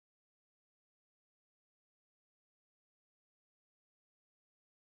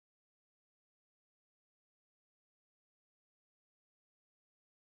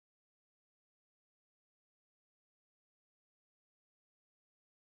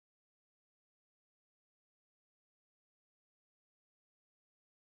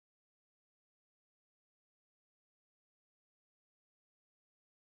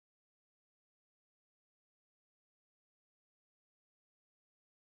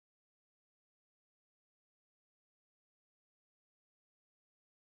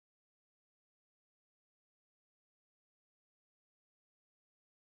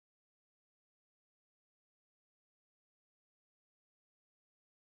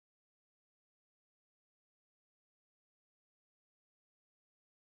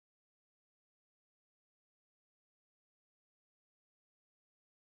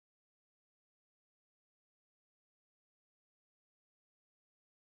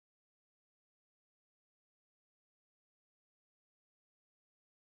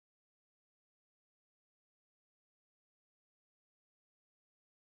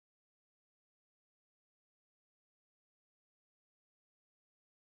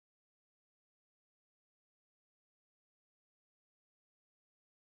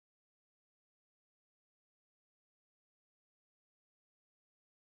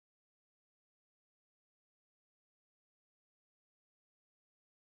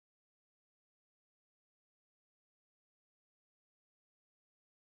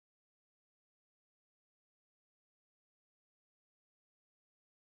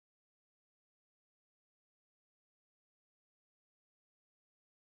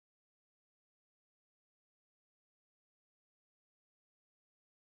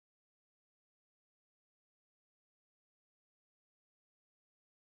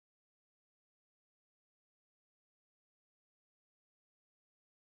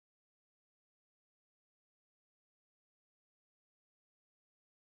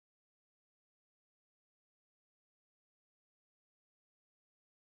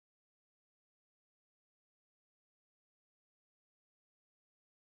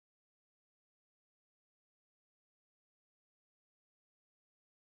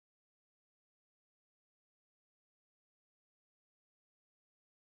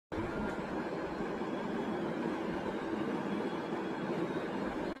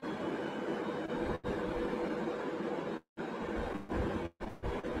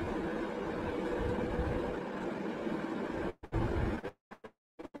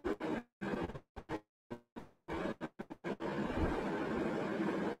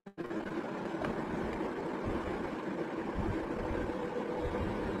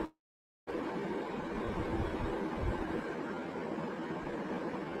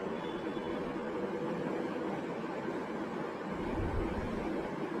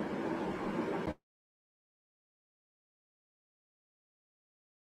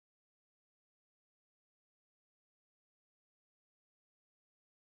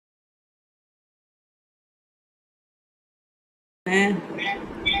Eh,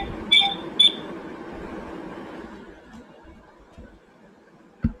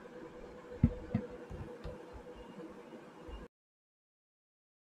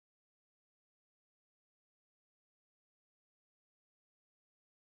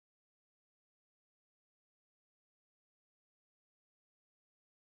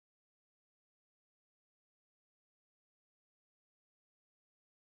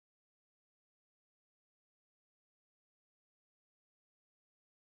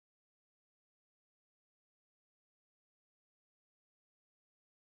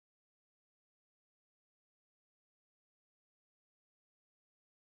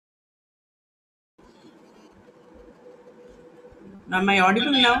 am I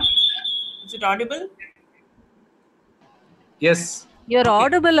audible now? Is it audible? Yes. You're Okay.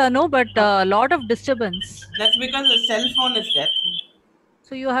 audible, Anu, but Uh, a lot of disturbance. That's because the cell phone is there.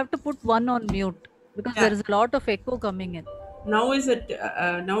 So you have to put one on mute because there Yeah. is a lot of echo coming in. Now is it?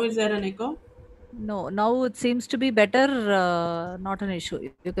 Now is there an echo? No, now it seems to be better. Not an issue.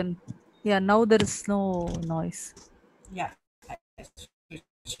 You can, yeah, now there is no noise. Yeah. I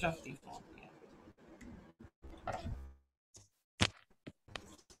switched off the phone.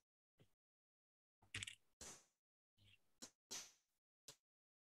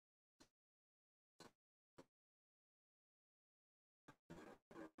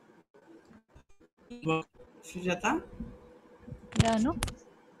 Yeah. Sujata? Yeah, no.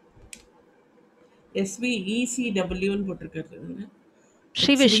 SVECW ன்னு போட்டிருக்கிறது.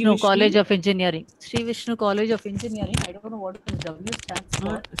 Sri Sri Vishnu Vishnu. College of Engineering. Sri Vishnu College of Engineering. I don't know what this W stands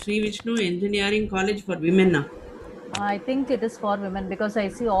for. Sri Vishnu Engineering College for Women now. I think it is for women because I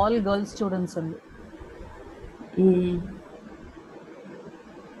see all girl students only.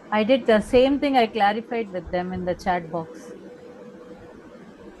 I did the same thing. I clarified with them in the chat box.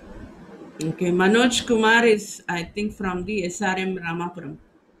 Okay. Manoj Kumar is, I think, from the SRM Ramapuram.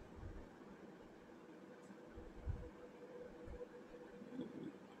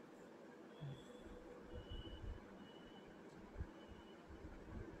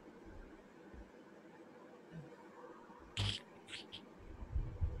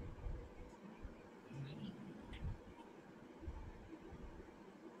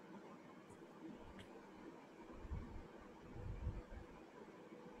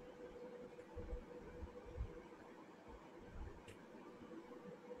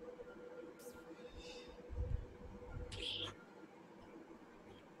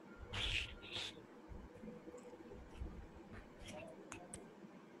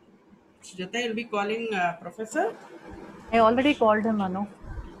 Sujata, you'll be calling Professor? I already called him, Anu.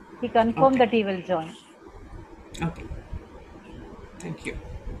 He confirmed Okay. that he will join. Okay. Thank you.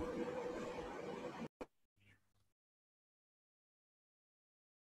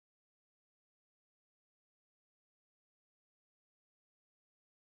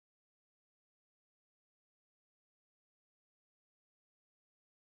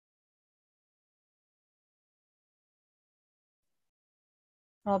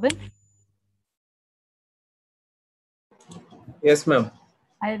 Robin? Yes, ma'am.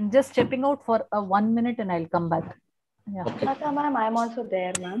 I'm just stepping out for 1 minute and I'll come back. Yeah. Okay. Tata ma'am, I'm also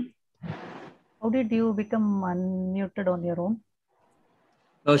there, ma'am. How did you become unmuted on your own?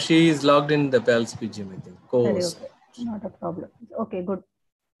 Now she is logged in the Pals PGM, I think. Very Co-host. okay. Not a problem. Okay, good.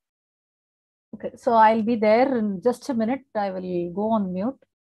 Okay, so I'll be there in just a minute. I will go on mute.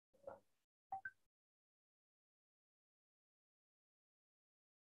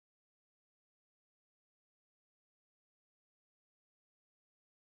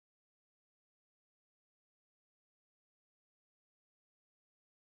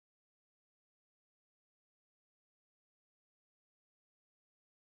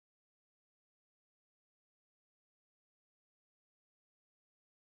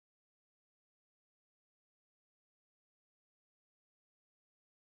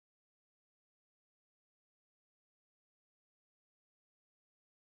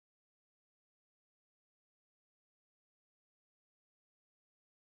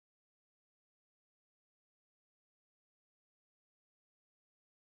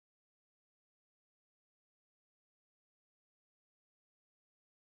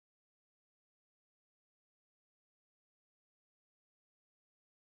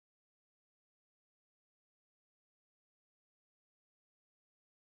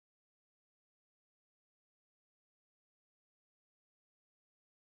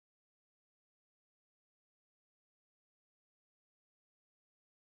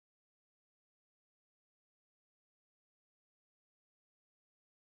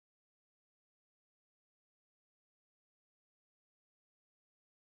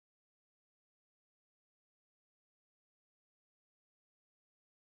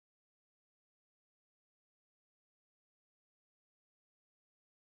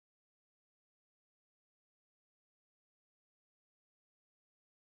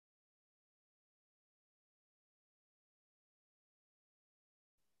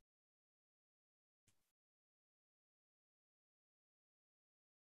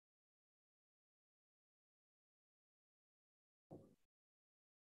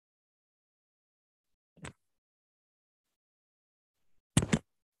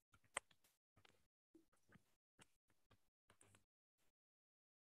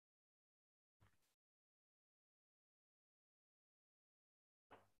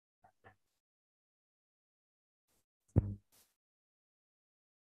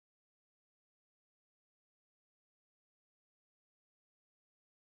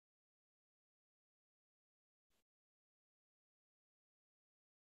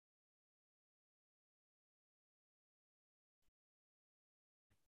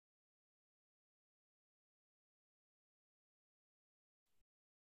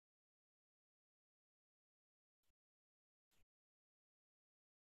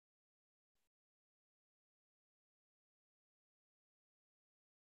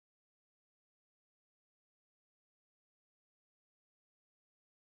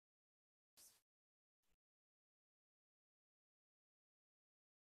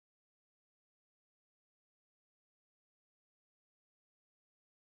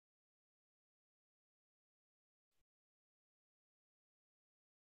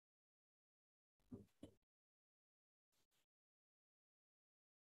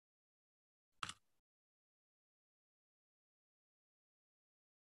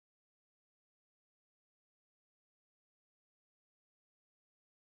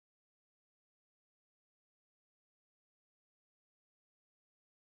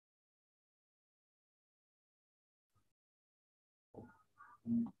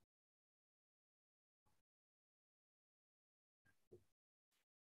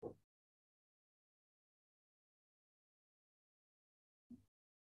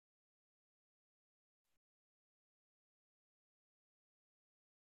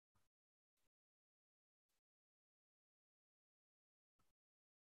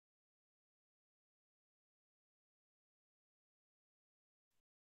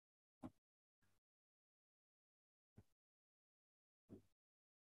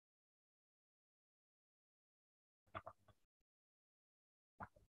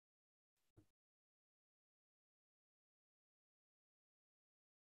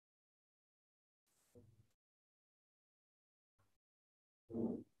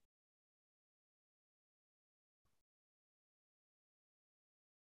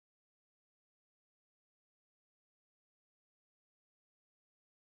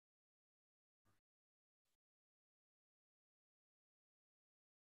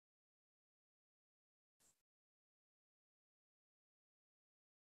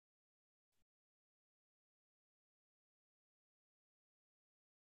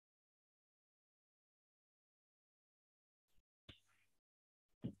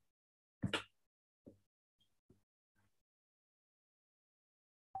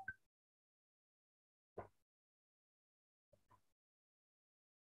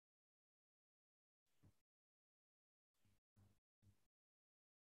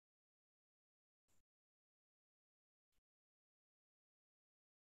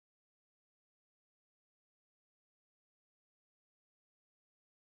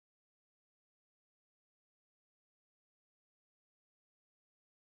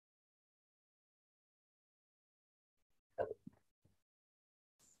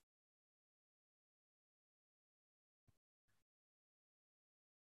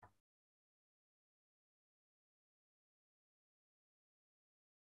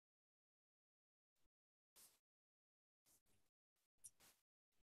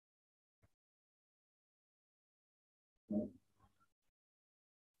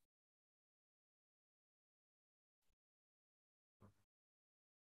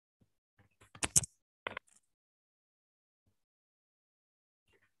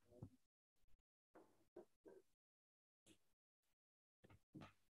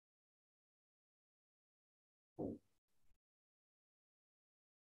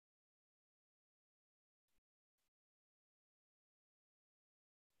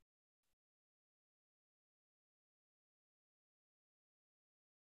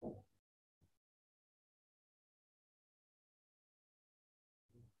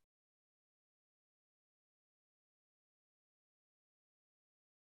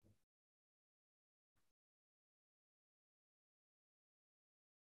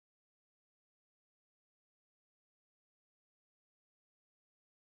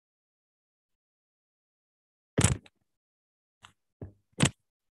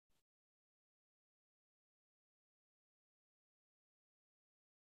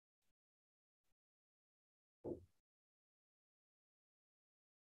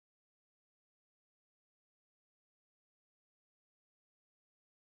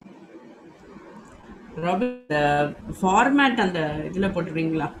 Robin, the format and the இதில்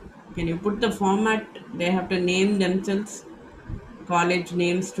போட்டுறீங்களா? Can you put the format? They have to name themselves, college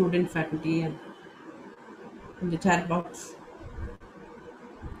name, student, faculty, and in the chat box.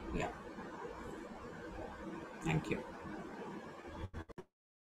 Yeah, thank you.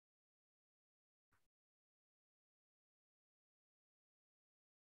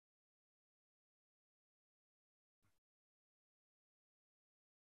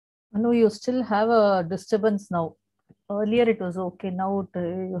 No, you still have a disturbance now. Earlier it was okay. Now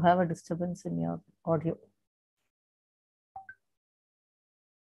you have a disturbance in your audio.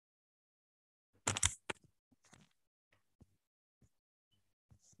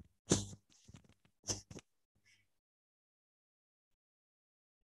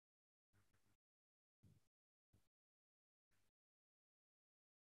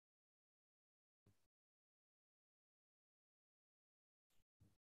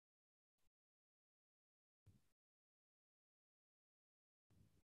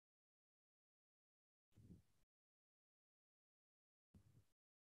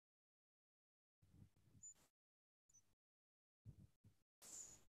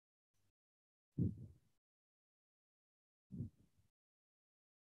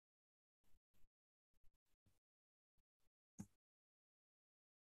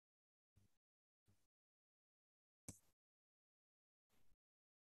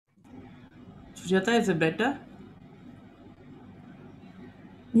 Sujata, is it better?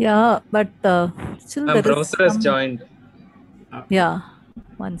 Yeah, but still My there is browser has some. joined. Okay. Yeah,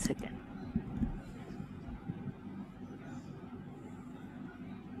 One second.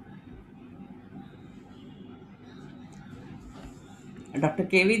 Dr.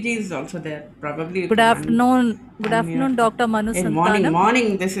 KVG is also there. Probably you Good can afternoon. Good unmute. afternoon, Dr. Manu Hey, morning, Santanam.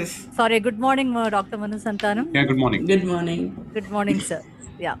 morning. This is Sorry, good morning, Dr. Manu Santanam. Yeah, good morning. good morning. Good morning, sir.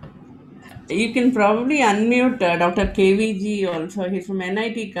 Yeah. You can probably unmute Dr. KVG also. He's from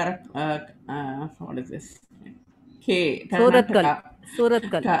NIT. What is this? Suratkal. Karnataka.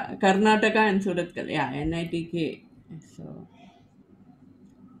 Suratkal. Karnataka and Suratkal. Yeah, NITK. So,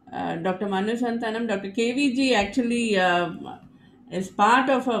 Dr. Manu Santanam, Dr. KVG actually is part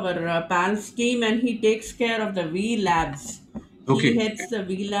of our PALS team, and he takes care of the V Labs. He Okay. heads the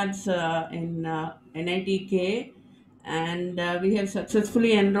V Labs in NITK, and we have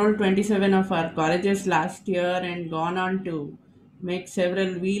successfully enrolled 27 of our colleges last year and gone on to make several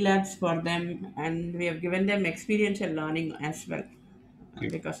V Labs for them, and we have given them experiential learning as well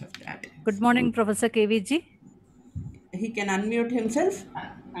because of that. Good morning, Professor KVG. He can unmute himself.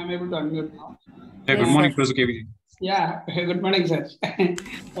 I'm able to unmute now. Yeah, good Yes, morning, sir. Professor KVG. Yeah, good morning, sir.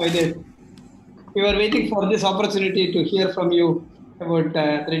 How it is? We were waiting for this opportunity to hear from you about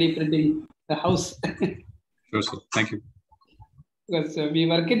 3D printing the house. Sure, sir. Thank you. Because we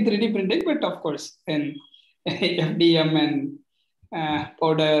work in 3D printing, but of course, in FDM and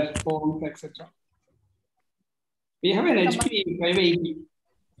powder, foams, etc. We have an HP 580,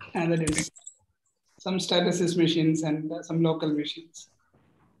 and that is some Stratasys machines and some local machines.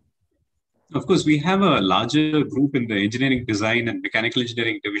 Of course, we have a larger group in the engineering design and mechanical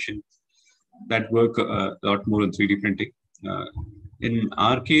engineering division that work a lot more on 3D printing. In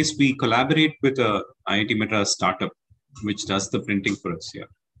our case, we collaborate with a IIT Madras startup, which does the printing for us. Yeah.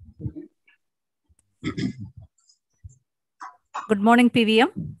 Good morning, PVM.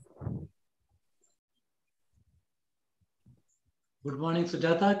 Good morning,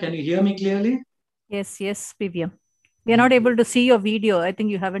 Sujata. Can you hear me clearly? Yes, PVM. We are not able to see your video. I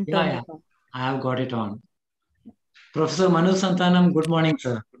think you haven't turned it on. I have got it on. Professor Manu Santanam, good morning,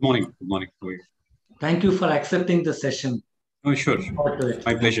 sir. Good morning. Good morning. How are you? Thank you for accepting the session. Oh, sure.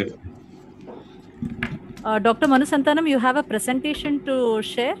 My pleasure. Dr. Manu Santanam, you have a presentation to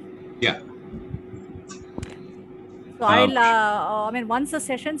share? Yeah. So I mean, once the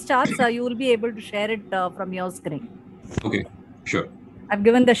session starts, you will be able to share it from your screen. Okay. Sure. I've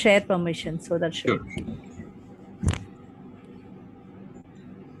given the share permission, so that should. Sure.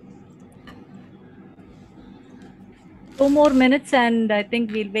 2 more minutes, and I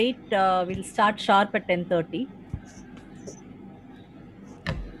think we'll wait. We'll start sharp at 10:30.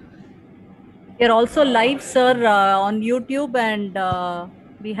 We're also live, sir, on YouTube, and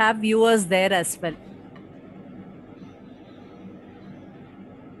we have viewers there as well.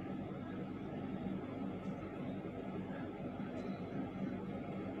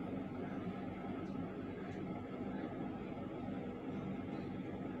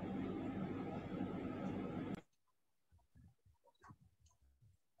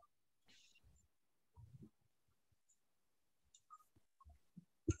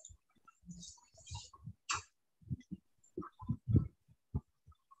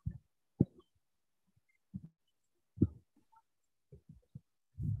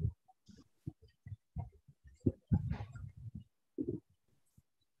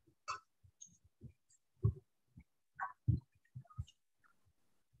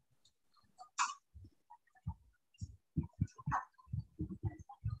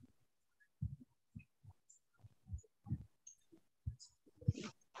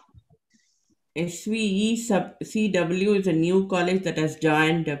 SVE sub CW is a new college that has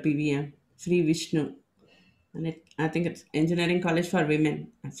joined PVM, Sri Vishnu. And I think it's engineering college for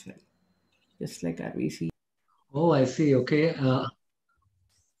women as well, just like RVC. Oh, I see. Okay.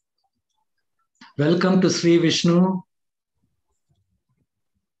 Welcome to Sri Vishnu.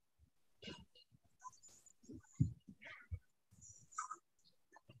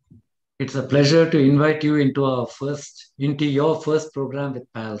 It's a pleasure to invite you into your first program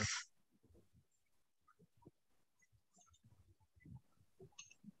with PALS.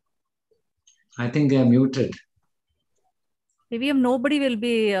 I think they are muted. PVM, nobody will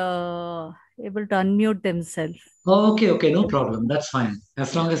be able to unmute themselves. Oh, okay, no problem. That's fine.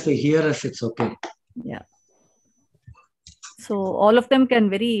 As long as they hear us, it's okay. Yeah. So all of them can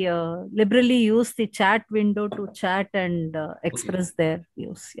very liberally use the chat window to chat and express their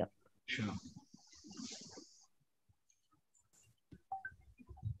views. Yeah. Sure.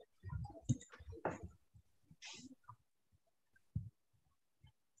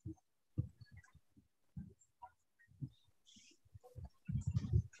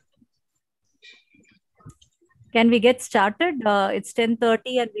 Can we get started? It's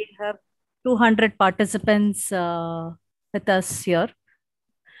 10:30 and we have 200 participants with us here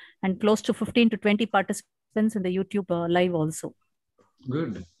and close to 15 to 20 participants in the YouTube live also.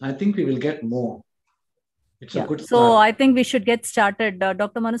 Good. I think we will get more. It's a good So start. I think we should get started.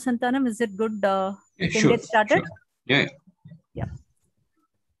 Dr. Manusanthanam, is it good? We can get started? Sure. Yeah. Yeah.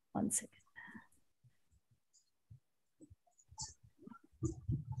 1 second.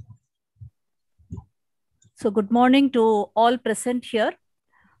 So good morning to all present here.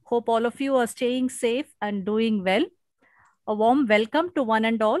 Hope all of you are staying safe and doing well. A warm welcome to one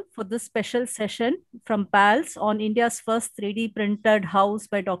and all for this special session from PALS on India's first 3D printed house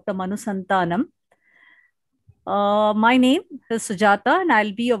by Dr. Manusanthanam. My name is Sujata and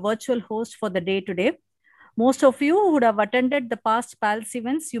I'll be your virtual host for the day today. Most of you who would have attended the past PALS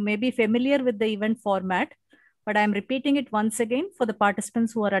events, you may be familiar with the event format, but I'm repeating it once again for the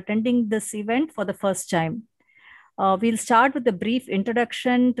participants who are attending this event for the first time. We'll start with a brief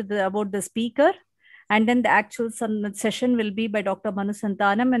introduction to about the speaker, and then the actual session will be by Dr.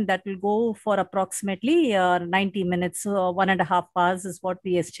 Manusanthanam, and that will go for approximately 90 minutes, 1.5 hours is what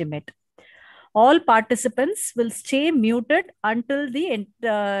we estimate. All participants will stay muted until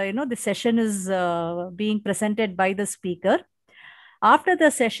the session is being presented by the speaker. After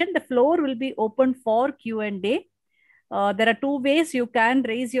the session, the floor will be open for Q&A. There are two ways you can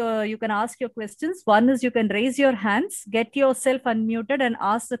ask your questions. One is you can raise your hands, get yourself unmuted and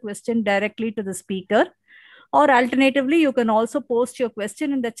ask the question directly to the speaker. Or alternatively, you can also post your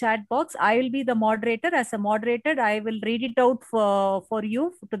question in the chat box. I will be the moderator. As a moderator, I will read it out for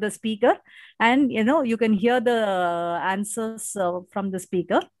you to the speaker. And, you can hear the answers from the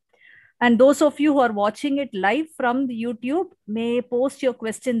speaker. And those of you who are watching it live from the YouTube may post your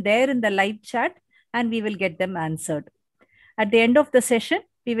question there in the live chat and we will get them answered. At the end of the session,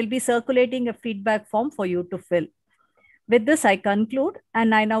 we will be circulating a feedback form for you to fill. With this, I conclude,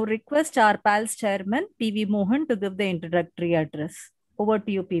 and I now request our PALS chairman, P.V. Mohan, to give the introductory address. Over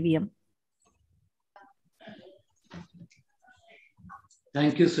to you, PVM.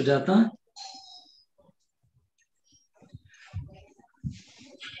 Thank you, Sujata.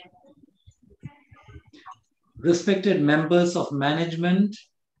 Respected members of management,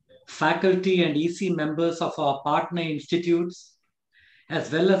 faculty and EC members of our partner institutes,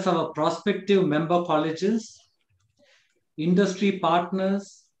 as well as our prospective member colleges, industry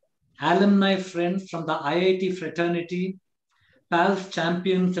partners, alumni friends from the IIT fraternity, PALS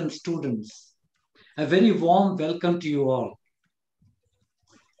champions and students. A very warm welcome to you all.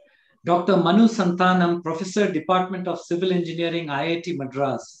 Dr. Manusanthanam, Professor, Department of Civil Engineering, IIT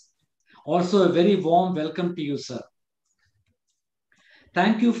Madras. Also a very warm welcome to you, sir.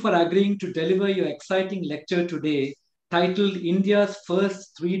 Thank you for agreeing to deliver your exciting lecture today titled India's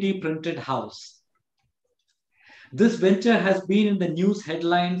First 3D Printed House. This venture has been in the news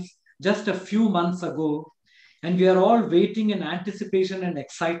headlines just a few months ago, and we are all waiting in anticipation and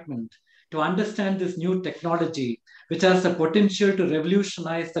excitement to understand this new technology, which has the potential to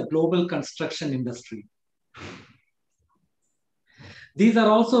revolutionize the global construction industry. These are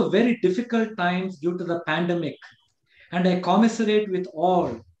also very difficult times due to the pandemic, and I commiserate with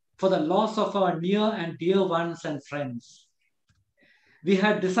all for the loss of our near and dear ones and friends. We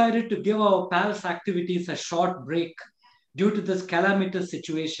had decided to give our PALS activities a short break due to this calamitous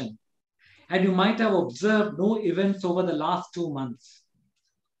situation, and you might have observed no events over the last 2 months.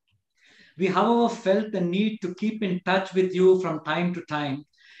 We, however, felt the need to keep in touch with you from time to time,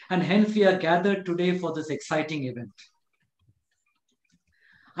 and hence we are gathered today for this exciting event.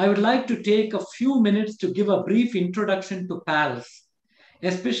 I would like to take a few minutes to give a brief introduction to PALS,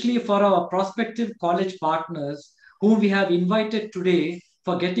 especially for our prospective college partners whom we have invited today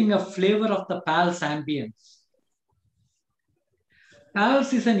for getting a flavor of the PALS ambience.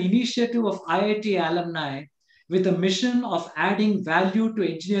 PALS is an initiative of IIT alumni with a mission of adding value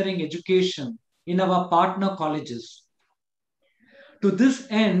to engineering education in our partner colleges. To this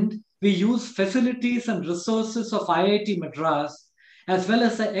end, we use facilities and resources of IIT Madras, as well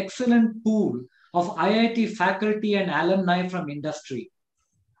as an excellent pool of IIT faculty and alumni from industry.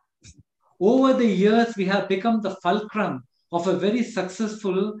 Over the years, we have become the fulcrum of a very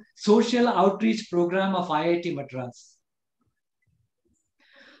successful social outreach program of IIT Madras.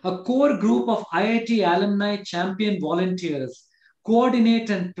 A core group of IIT alumni champion volunteers coordinate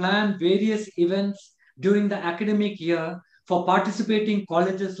and plan various events during the academic year for participating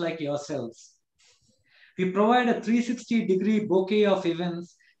colleges like yourselves. We provide a 360-degree bouquet of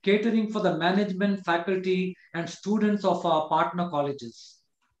events catering for the management, faculty, and students of our partner colleges.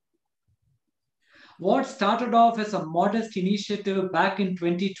 What started off as a modest initiative back in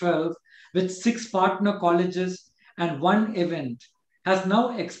 2012 with 6 partner colleges and 1 event, has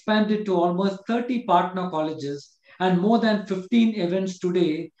now expanded to almost 30 partner colleges and more than 15 events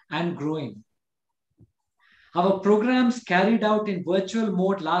today and growing. Our programs carried out in virtual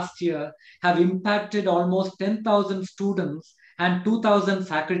mode last year have impacted almost 10,000 students and 2,000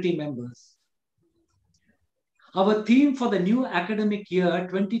 faculty members. Our theme for the new academic year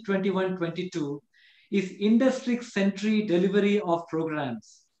 2021-22 is industry-centric delivery of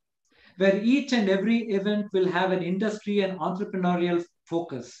programs, where each and every event will have an industry and entrepreneurial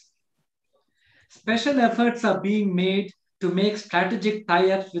focus. Special efforts are being made to make strategic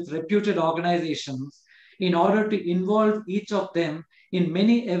tie-ups with reputed organizations in order to involve each of them in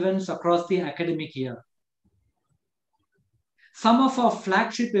many events across the academic year. Some of our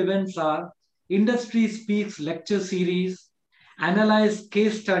flagship events are Industry Speaks lecture series, Analyze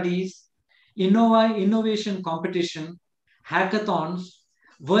case studies, Innova Innovation Competition, hackathons,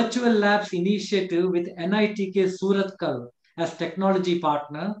 Virtual Labs initiative with NITK Surathkal as technology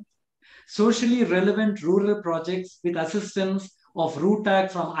partner, socially relevant rural projects with assistance of RUTAG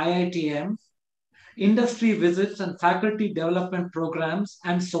from IITM, industry visits and faculty development programs,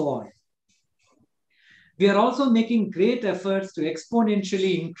 and so on. We are also making great efforts to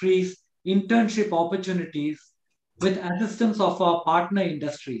exponentially increase internship opportunities with assistance of our partner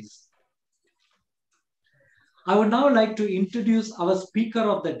industries. I would now like to introduce our speaker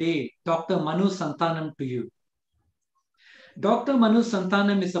of the day, Dr. Manu Santhanam, to you. Dr. Manu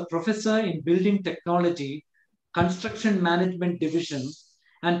Santhanam is a professor in Building Technology, Construction Management Division,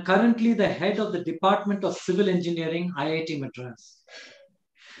 and currently the head of the Department of Civil Engineering, IIT Madras.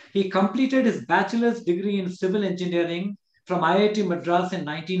 He completed his bachelor's degree in civil engineering from IIT Madras in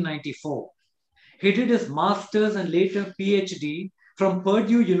 1994. He did his master's and later PhD from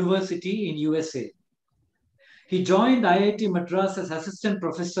Purdue University in USA. He joined IIT Madras as assistant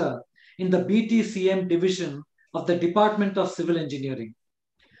professor in the BTCM division of the Department of Civil Engineering.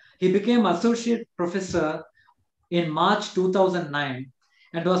 He became associate professor in March 2009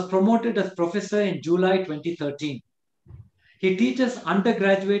 and was promoted as professor in July 2013. He teaches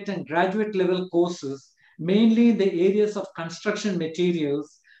undergraduate and graduate level courses, mainly in the areas of construction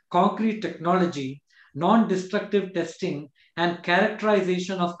materials, concrete technology, non-destructive testing, and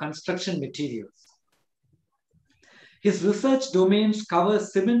characterization of construction materials. His research domains cover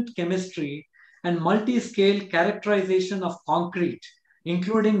cement chemistry and multi-scale characterization of concrete,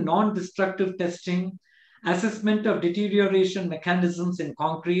 including non-destructive testing, assessment of deterioration mechanisms in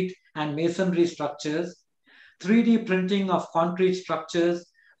concrete and masonry structures, 3D printing of concrete structures,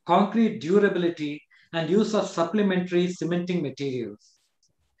 concrete durability, and use of supplementary cementing materials.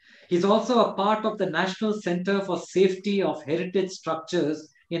 He's also a part of the National Center for Safety of Heritage Structures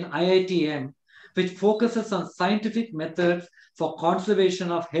in IITM, which focuses on scientific methods for conservation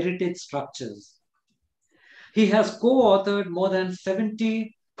of heritage structures. He has co-authored more than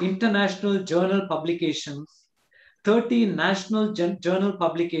 70 international journal publications, 30 national journal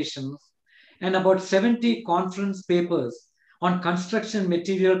publications, and about 70 conference papers on construction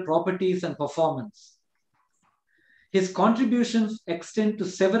material properties and performance. His contributions extend to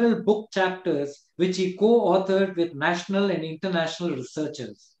several book chapters, which he co-authored with national and international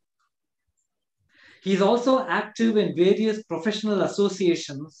researchers. He is also active in various professional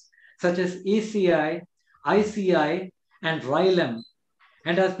associations such as ACI, ICI, and RILEM,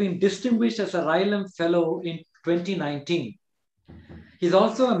 and has been distinguished as a RILEM Fellow in 2019. He is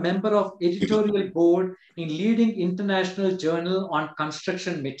also a member of editorial board in leading international journal on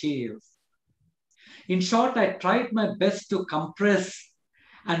construction materials. In short, I tried my best to compress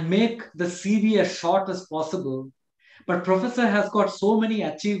and make the CV as short as possible, but Professor has got so many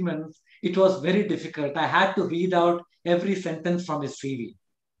achievements, it was very difficult. I had to read out every sentence from his CV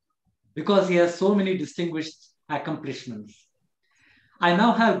because he has so many distinguished accomplishments. I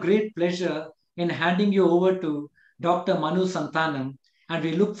now have great pleasure in handing you over to Dr. Manu Santhanam, and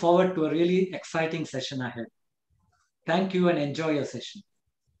we look forward to a really exciting session ahead. Thank you and enjoy your session.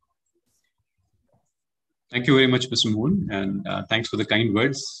 Thank you very much, Mr. Mohan, and thanks for the kind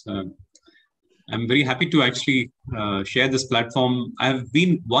words. I'm very happy to actually share this platform. I've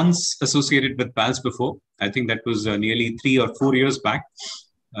been once associated with PALS before. I think that was nearly 3 or 4 years back.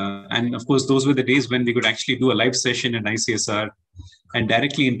 And of course, those were the days when we could actually do a live session in ICSR and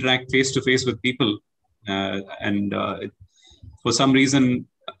directly interact face-to-face with people. For some reason,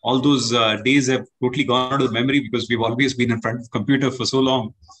 all those days have totally gone out of memory because we've always been in front of the computer for so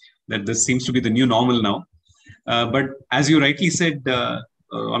long that this seems to be the new normal now. But as you rightly said,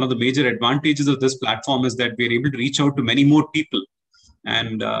 one of the major advantages of this platform is that we're able to reach out to many more people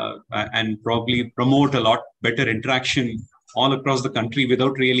and probably promote a lot better interaction all across the country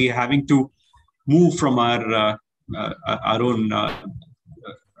without really having to move from our own,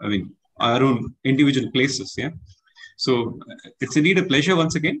 our own individual places. Yeah. So it's indeed a pleasure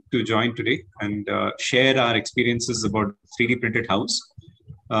once again to join today and share our experiences about 3D printed house.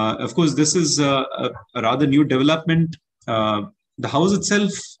 Of course, this is a rather new development. The house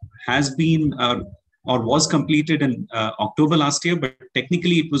itself has been or was completed in October last year, but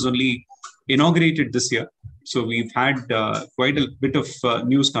technically it was only inaugurated this year. So we've had quite a bit of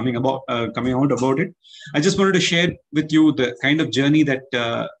news coming out about it. I just wanted to share with you the kind of journey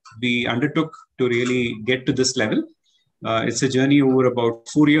that we undertook to really get to this level. It's a journey over about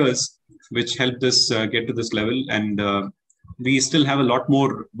 4 years, which helped us get to this level. And we still have a lot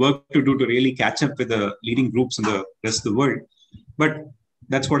more work to do to really catch up with the leading groups in the rest of the world. But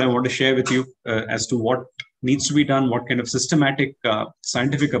that's what I want to share with you as to what needs to be done, what kind of systematic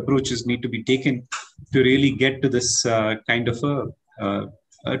scientific approaches need to be taken to really get to this kind of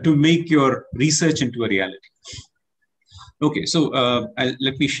to make your research into a reality. Okay, so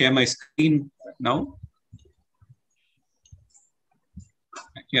let me share my screen now.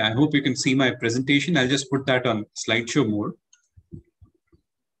 Yeah, I hope you can see my presentation. I'll just put that on slideshow mode.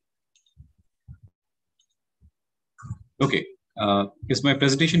 Okay, is my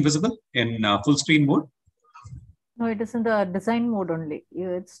presentation visible in full screen mode? No, it is in the design mode only.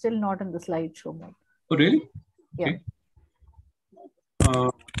 It's still not in the slideshow mode. Oh, really? Yeah.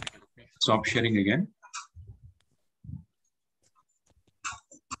 Okay. Stop sharing again.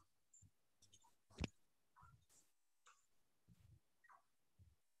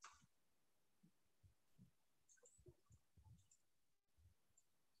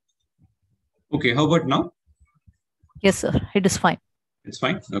 Okay, how about now? Yes, sir. It is fine. It's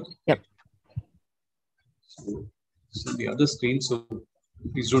fine? Okay. Yep. So the other screen, so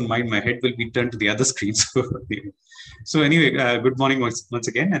please don't mind, my head will be turned to the other screen. So anyway, good morning once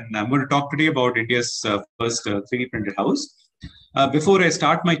again. And I'm going to talk today about India's first 3D printed house. Before I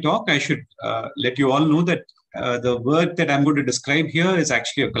start my talk, I should let you all know that the work that I'm going to describe here is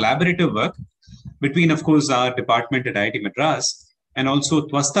actually a collaborative work between, of course, our department at IIT Madras and also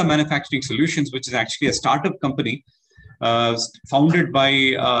Twasta Manufacturing Solutions, which is actually a startup company founded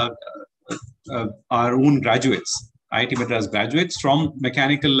by our own graduates, IIT Madras graduates from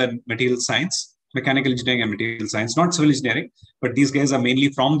mechanical and material science, mechanical engineering and material science, not civil engineering, but these guys are mainly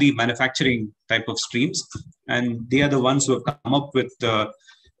from the manufacturing type of streams. And they are the ones who have come up with the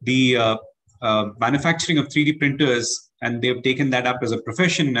manufacturing of 3D printers, and they've taken that up as a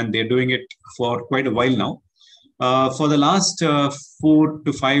profession, and they're doing it for quite a while now. For the last 4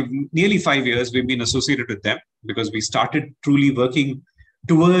 to 5, nearly 5 years, we've been associated with them because we started truly working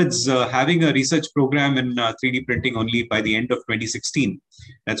towards having a research program in 3D printing only by the end of 2016.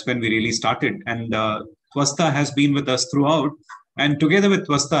 That's when we really started. And Twasta has been with us throughout. And together with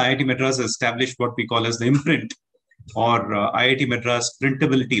Twasta, IIT Madras has established what we call as the Imprint, or IIT Madras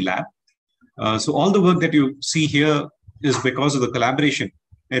Printability Lab. So all the work that you see here is because of the collaboration.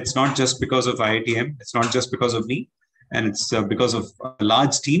 It's not just because of IITM, it's not just because of me, and it's because of a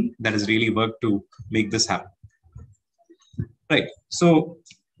large team that has really worked to make this happen. Right, so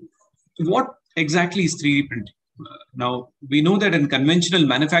what exactly is 3D printing? Now, we know that in conventional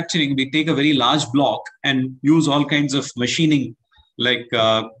manufacturing, we take a very large block and use all kinds of machining like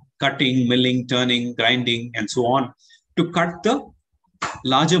cutting, milling, turning, grinding, and so on to cut the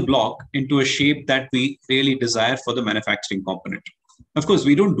larger block into a shape that we really desire for the manufacturing component. Of course,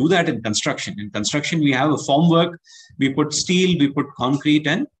 we don't do that in construction. In construction, we have a formwork, we put steel, we put concrete,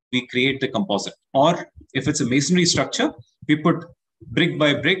 and we create the composite. Or if it's a masonry structure, we put brick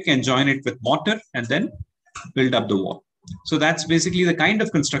by brick and join it with mortar and then build up the wall. So that's basically the kind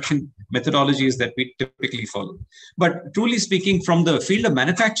of construction methodologies that we typically follow. But truly speaking, from the field of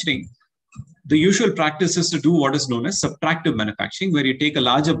manufacturing, the usual practice is to do what is known as subtractive manufacturing, where you take a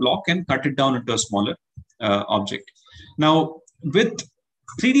larger block and cut it down into a smaller object. Now, with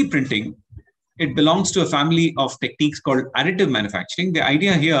 3D printing, it belongs to a family of techniques called additive manufacturing. The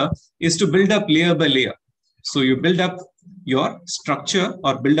idea here is to build up layer by layer. So you build up your structure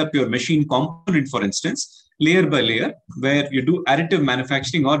or build up your machine component, for instance, layer by layer, where you do additive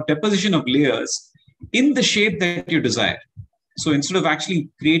manufacturing or deposition of layers in the shape that you desire. So instead of actually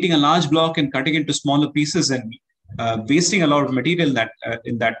creating a large block and cutting into smaller pieces and wasting a lot of material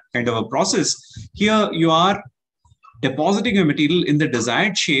in that kind of a process, here you are depositing a material in the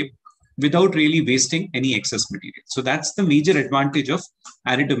desired shape without really wasting any excess material. So that's the major advantage of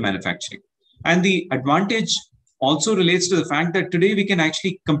additive manufacturing. And the advantage also relates to the fact that today we can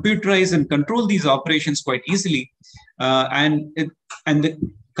actually computerize and control these operations quite easily. And the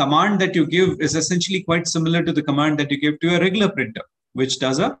command that you give is essentially quite similar to the command that you give to a regular printer, which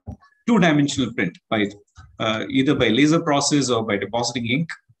does a two-dimensional print by either by laser process or by depositing ink,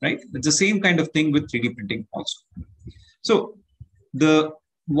 right? It's the same kind of thing with 3D printing also. So the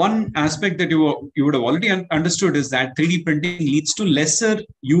one aspect that you would have already understood is that 3D printing leads to lesser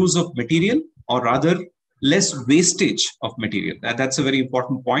use of material, or rather less wastage of material. That's a very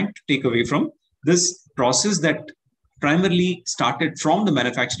important point to take away from this process that primarily started from the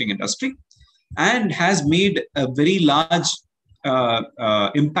manufacturing industry and has made a very large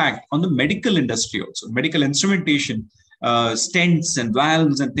impact on the medical industry also. Medical instrumentation, stents and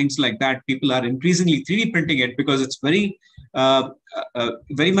valves and things like that, people are increasingly 3D printing it because it's very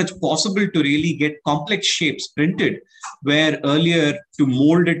much possible to really get complex shapes printed, where earlier to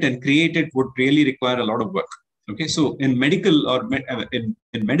mold it and create it would really require a lot of work. Okay, so in medical or in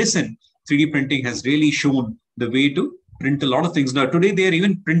medicine, 3D printing has really shown the way to print a lot of things. Now, today they are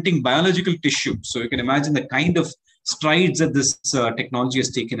even printing biological tissue. So you can imagine the kind of strides that this technology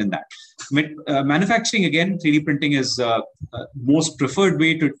has taken in that. Manufacturing, again, 3D printing is most preferred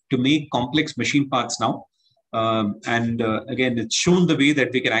way to make complex machine parts now. Again, it's shown the way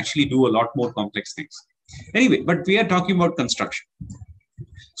that we can actually do a lot more complex things. Anyway, but we are talking about construction.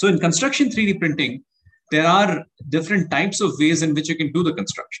 So in construction 3D printing, there are different types of ways in which you can do the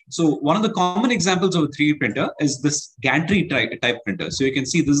construction. So one of the common examples of a 3D printer is this gantry type printer. So you can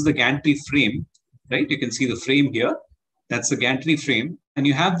see this is the gantry frame, right? You can see the frame here. That's the gantry frame. And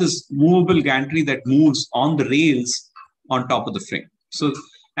you have this movable gantry that moves on the rails on top of the frame. So,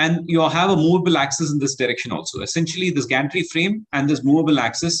 and you have a movable axis in this direction also. Essentially, this gantry frame and this movable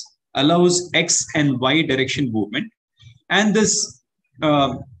axis allows X and Y direction movement. And this,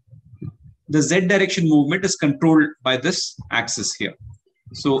 the Z direction movement is controlled by this axis here.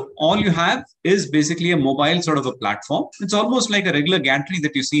 So all you have is basically a mobile sort of a platform. It's almost like a regular gantry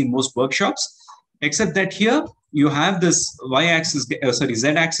that you see in most workshops, except that here you have this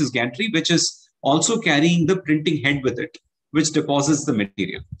Z-axis gantry, which is also carrying the printing head with it, which deposits the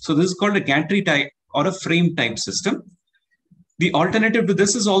material. So this is called a gantry type or a frame type system. The alternative to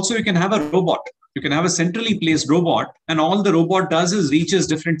this is also you can have a robot. You can have a centrally placed robot, and all the robot does is reaches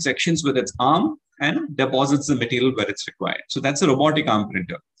different sections with its arm and deposits the material where it's required. So that's a robotic arm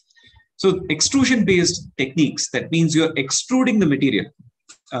printer. So extrusion-based techniques, that means you're extruding the material.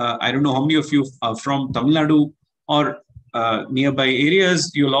 I don't know how many of you are from Tamil Nadu or nearby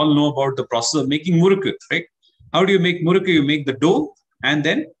areas. You'll all know about the process of making murukku, right? How do you make murukku? You make the dough, and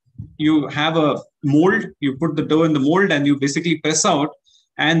then you have a mold. You put the dough in the mold, and you basically press out.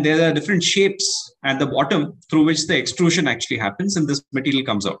 And there are different shapes at the bottom through which the extrusion actually happens, and this material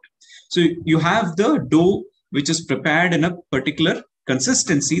comes out. So you have the dough which is prepared in a particular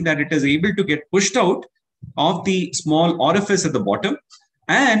consistency that it is able to get pushed out of the small orifice at the bottom.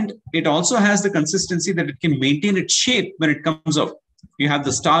 And it also has the consistency that it can maintain its shape when it comes out. You have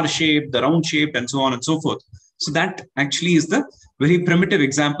the star shape, the round shape, and so on and so forth. So that actually is the very primitive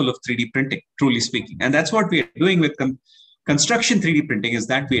example of 3D printing, truly speaking. And that's what we are doing with construction 3D printing, is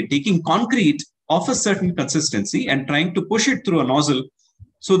that we are taking concrete of a certain consistency and trying to push it through a nozzle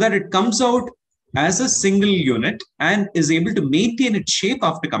so that it comes out as a single unit and is able to maintain its shape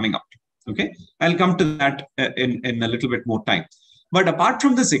after coming out. Okay, I'll come to that in a little bit more time. But apart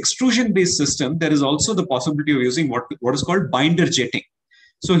from this extrusion-based system, there is also the possibility of using what is called binder jetting.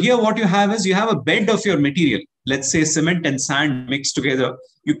 So here what you have is you have a bed of your material. Let's say cement and sand mixed together.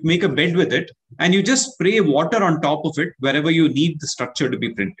 You make a bed with it and you just spray water on top of it wherever you need the structure to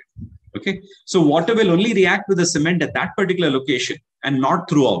be printed. Okay, so water will only react with the cement at that particular location and not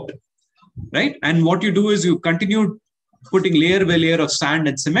throughout, right? And what you do is you continue putting layer by layer of sand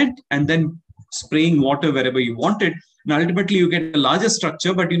and cement and then spraying water wherever you want it. And ultimately you get a larger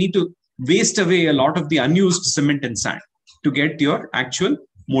structure, but you need to waste away a lot of the unused cement and sand to get your actual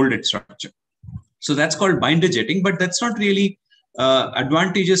molded structure. So that's called binder jetting, but that's not really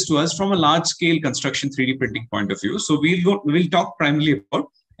advantageous to us from a large scale construction 3D printing point of view. So we'll talk primarily about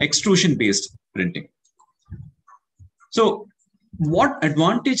extrusion based printing. So what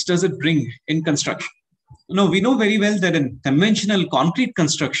advantage does it bring in construction? Now, we know very well that in conventional concrete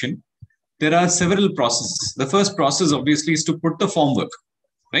construction, there are several processes. The first process obviously is to put the formwork,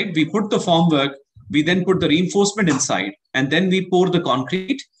 right? We put the formwork, we then put the reinforcement inside, and then we pour the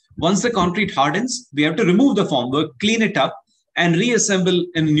concrete. Once the concrete hardens, we have to remove the formwork, clean it up, and reassemble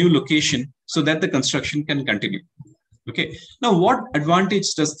in a new location so that the construction can continue. Okay. Now, what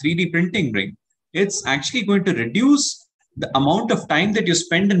advantage does 3D printing bring? It's actually going to reduce the amount of time that you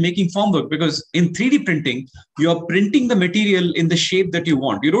spend in making formwork, because in 3D printing, you're printing the material in the shape that you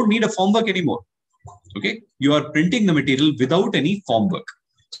want. You don't need a formwork anymore. Okay. You are printing the material without any formwork.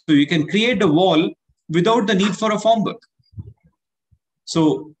 So you can create a wall without the need for a formwork.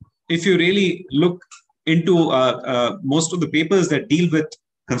 So if you really look into most of the papers that deal with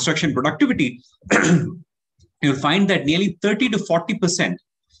construction productivity, you'll find that nearly 30 to 40%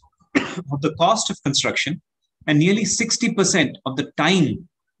 of the cost of construction and nearly 60% of the time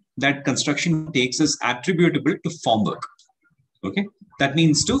that construction takes is attributable to formwork. Okay, that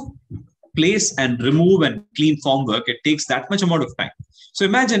means to place and remove and clean formwork, it takes that much amount of time. So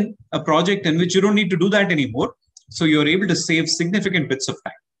imagine a project in which you don't need to do that anymore. So you're able to save significant bits of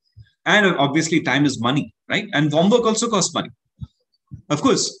time. And obviously time is money, right? And formwork also costs money. Of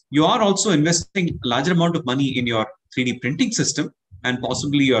course, you are also investing a larger amount of money in your 3D printing system, and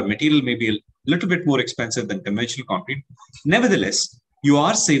possibly your material may be a little bit more expensive than conventional concrete. Nevertheless, you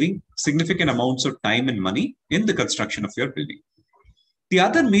are saving significant amounts of time and money in the construction of your building. The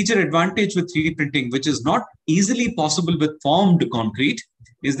other major advantage with 3D printing, which is not easily possible with formed concrete,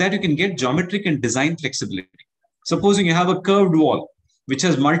 is that you can get geometric and design flexibility. Supposing you have a curved wall, which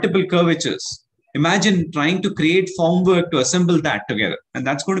has multiple curvatures. Imagine trying to create formwork to assemble that together. And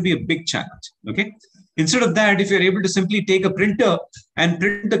that's going to be a big challenge. Okay. Instead of that, if you're able to simply take a printer and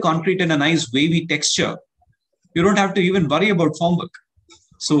print the concrete in a nice wavy texture, you don't have to even worry about formwork.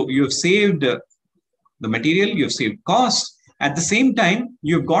 So you've saved the material, you've saved costs. At the same time,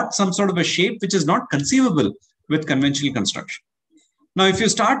 you've got some sort of a shape which is not conceivable with conventional construction. Now, if you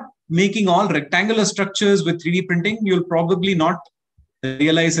start making all rectangular structures with 3D printing, you'll probably not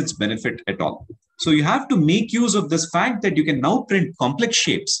realize its benefit at all. So you have to make use of this fact that you can now print complex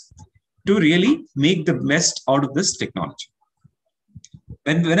shapes to really make the best out of this technology.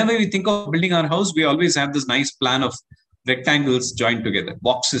 Whenever we think of building our house, we always have this nice plan of rectangles joined together,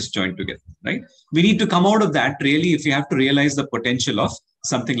 boxes joined together, right? We need to come out of that really if you have to realize the potential of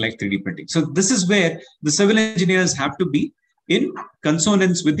something like 3D printing. So this is where the civil engineers have to be in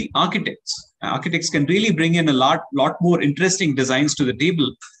consonance with the architects. Architects can really bring in a lot more interesting designs to the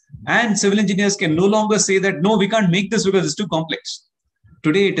table, and civil engineers can no longer say that, no, we can't make this because it's too complex.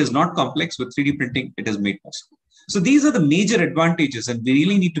 Today, it is not complex. With 3D printing, it is made possible. So these are the major advantages, and we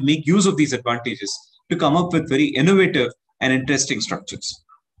really need to make use of these advantages to come up with very innovative and interesting structures.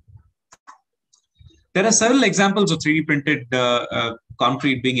 There are several examples of 3D printed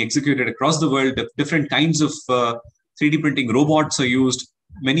concrete being executed across the world. Different kinds of 3D printing robots are used.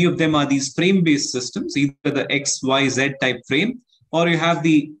 Many of them are these frame-based systems, either the X, Y, Z type frame, or you have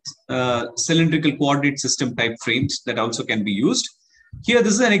the cylindrical coordinate system type frames that also can be used. Here,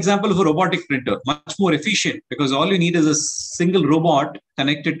 this is an example of a robotic printer, much more efficient because all you need is a single robot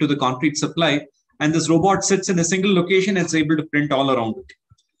connected to the concrete supply, and this robot sits in a single location and it's able to print all around it.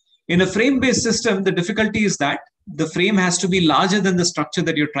 In a frame-based system, the difficulty is that the frame has to be larger than the structure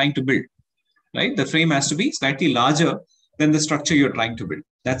that you're trying to build, right? The frame has to be slightly larger than the structure you're trying to build.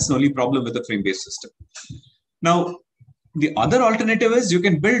 That's the only problem with the frame-based system. Now, the other alternative is you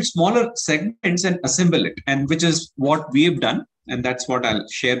can build smaller segments and assemble it, and which is what we have done. And that's what I'll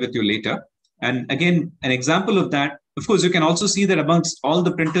share with you later. And again, an example of that, of course, you can also see that amongst all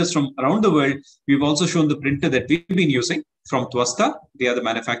the printers from around the world, we've also shown the printer that we've been using from Twasta. They are the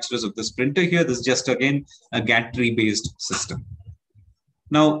manufacturers of this printer here. This is just, again, a gantry-based system.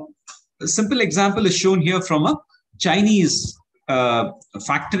 Now, a simple example is shown here from a Chinese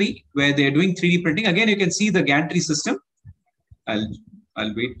factory where they're doing 3D printing. Again, you can see the gantry system.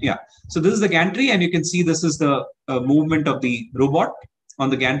 I'll wait. Yeah. So this is the gantry, and you can see this is the movement of the robot on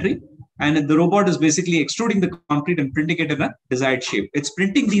the gantry. And the robot is basically extruding the concrete and printing it in a desired shape. It's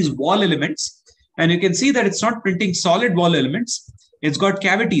printing these wall elements, and you can see that it's not printing solid wall elements. It's got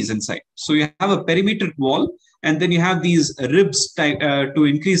cavities inside. So you have a perimeter wall, and then you have these ribs to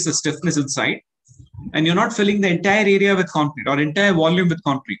increase the stiffness inside. And you're not filling the entire area with concrete or entire volume with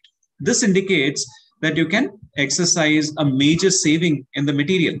concrete. This indicates that you can exercise a major saving in the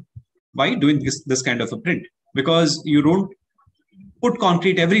material by doing this kind of a print, because you don't put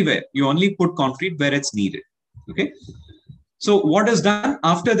concrete everywhere. You only put concrete where it's needed. Okay. So what is done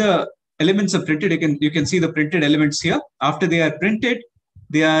after the elements are printed, you can see the printed elements here. After they are printed,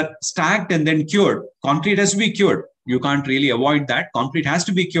 they are stacked and then cured. Concrete has to be cured. You can't really avoid that. Concrete has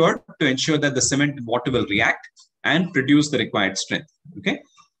to be cured to ensure that the cement and water will react and produce the required strength. Okay.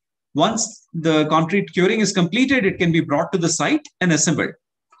 Once the concrete curing is completed, it can be brought to the site and assembled.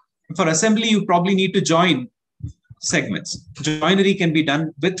 For assembly, you probably need to join segments. Joinery can be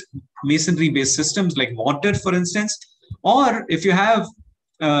done with masonry-based systems like mortar, for instance, or if you have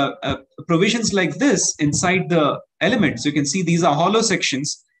provisions like this inside the elements, you can see these are hollow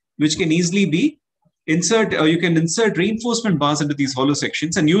sections which can easily be you can insert reinforcement bars into these hollow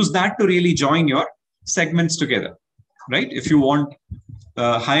sections and use that to really join your segments together, right? If you want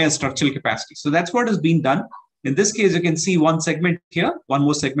higher structural capacity. So that's what has been done. In this case, you can see one segment here, one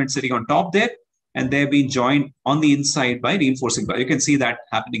more segment sitting on top there, and they're being joined on the inside by reinforcing bar. You can see that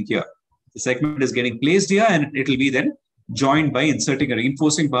happening here. The segment is getting placed here, and it will be then joined by inserting a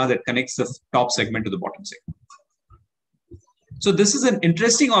reinforcing bar that connects the top segment to the bottom segment. So this is an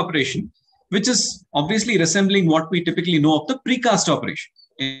interesting operation, which is obviously resembling what we typically know of the precast operation.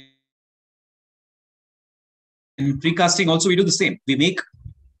 In precasting also, we do the same. We make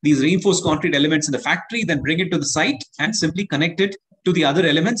these reinforced concrete elements in the factory, then bring it to the site and simply connect it to the other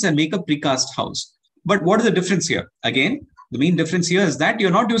elements and make a precast house. But what is the difference here? Again, the main difference here is that you're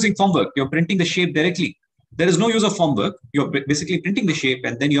not using formwork. You're printing the shape directly. There is no use of formwork. You're basically printing the shape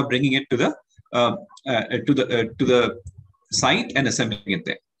and then you're bringing it to the site and assembling it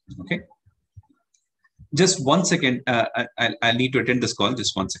there. Okay. Just 1 second. I'll need to attend this call.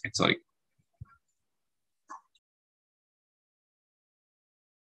 Just 1 second. Sorry.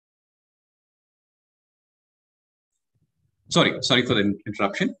 Sorry for the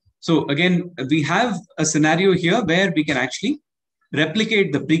interruption. So again, we have a scenario here where we can actually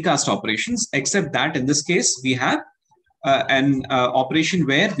replicate the precast operations, except that in this case, we have an operation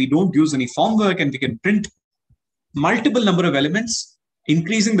where we don't use any formwork and we can print multiple number of elements,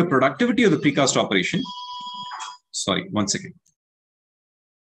 increasing the productivity of the precast operation. Sorry, 1 second.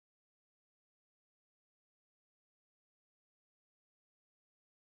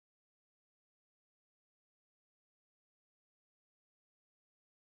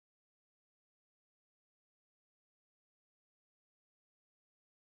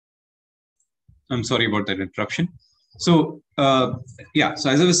 I'm sorry about that interruption. So, so as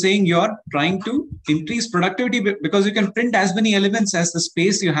I was saying, you're trying to increase productivity because you can print as many elements as the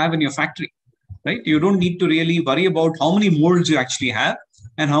space you have in your factory, right? You don't need to really worry about how many molds you actually have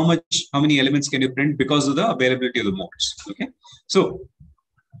and how many elements can you print because of the availability of the molds. Okay. So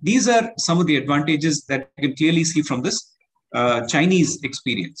these are some of the advantages that you can clearly see from this Chinese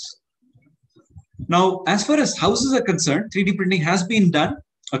experience. Now, as far as houses are concerned, 3D printing has been done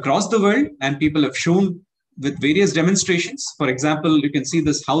across the world, and people have shown with various demonstrations. For example, you can see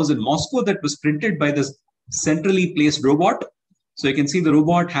this house in Moscow that was printed by this centrally placed robot. So you can see the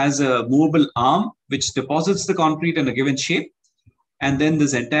robot has a movable arm which deposits the concrete in a given shape. And then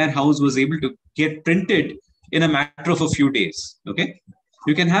this entire house was able to get printed in a matter of a few days. Okay.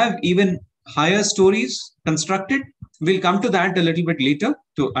 You can have even higher stories constructed. We'll come to that a little bit later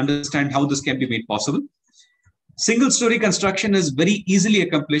to understand how this can be made possible. Single story construction is very easily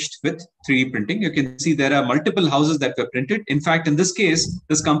accomplished with 3D printing. You can see there are multiple houses that were printed. In fact, in this case,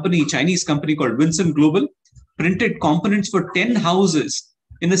 this company, Chinese company called Vincent Global, printed components for 10 houses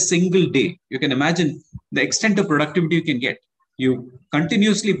in a single day. You can imagine the extent of productivity you can get. You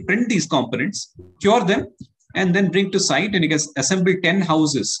continuously print these components, cure them, and then bring to site, and you can assemble 10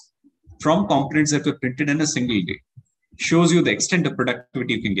 houses from components that were printed in a single day. Shows you the extent of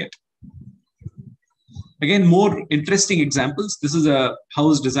productivity you can get. Again, more interesting examples. This is a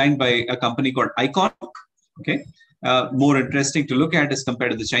house designed by a company called Icon. Okay, more interesting to look at as compared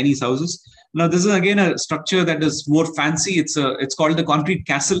to the Chinese houses. Now, this is again a structure that is more fancy. It's called the concrete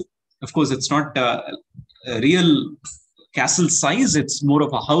castle. Of course, it's not a real castle size. It's more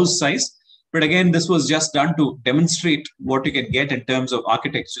of a house size. But again, this was just done to demonstrate what you can get in terms of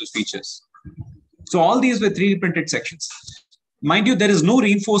architectural features. So all these were 3D printed sections. Mind you, there is no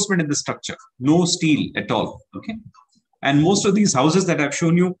reinforcement in the structure, no steel at all. Okay, and most of these houses that I've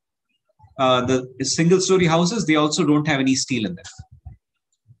shown you, the single-story houses, they also don't have any steel in them.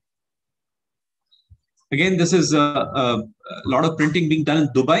 Again, this is a lot of printing being done in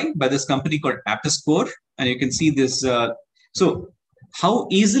Dubai by this company called Aptiscore, and you can see this. So, how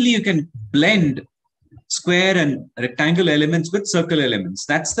easily you can blend square and rectangular elements with circular elements.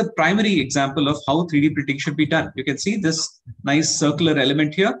 That's the primary example of how 3D printing should be done. You can see this nice circular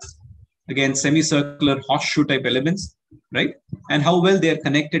element here. Again, semicircular horseshoe type elements, right? And how well they are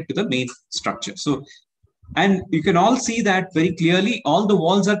connected to the main structure. So, and you can all see that very clearly, all the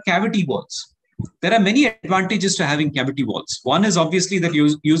walls are cavity walls. There are many advantages to having cavity walls. One is obviously that you're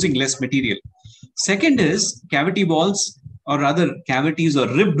using less material. Second is cavity walls, or rather cavities or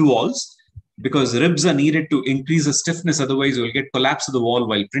ribbed walls, because ribs are needed to increase the stiffness. Otherwise, you will get collapse of the wall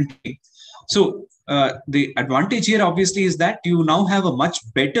while printing. So the advantage here obviously is that you now have a much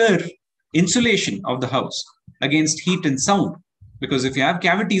better insulation of the house against heat and sound. Because if you have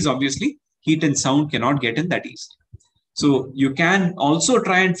cavities, obviously, heat and sound cannot get in that easily. So you can also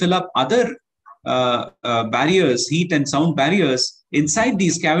try and fill up other barriers, heat and sound barriers inside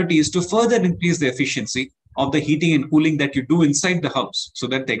these cavities to further increase the efficiency of the heating and cooling that you do inside the house, so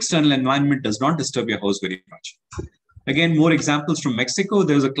that the external environment does not disturb your house very much. Again, more examples from Mexico.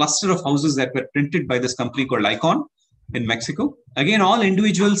 There's a cluster of houses that were printed by this company called Icon in Mexico. Again, all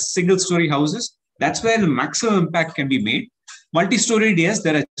individual single-story houses. That's where the maximum impact can be made. Multi-storied, yes,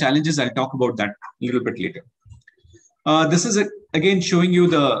 there are challenges. I'll talk about that a little bit later. This is again showing you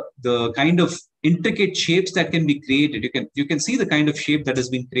the kind of intricate shapes that can be created. You can see the kind of shape that has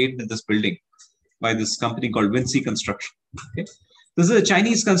been created in this building by this company called Vinci Construction. Okay. This is a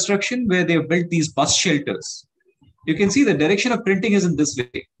Chinese construction where they have built these bus shelters. You can see the direction of printing is in this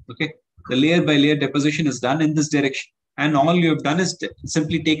way. Okay, the layer by layer deposition is done in this direction, and all you have done is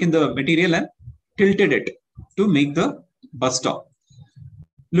simply taken the material and tilted it to make the bus stop.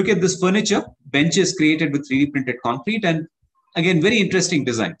 Look at this furniture, benches created with 3D printed concrete, and again, very interesting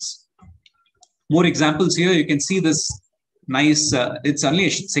designs. More examples here. You can see this nice, it's only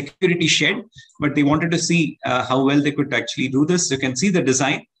a security shed, but they wanted to see how well they could actually do this. You can see the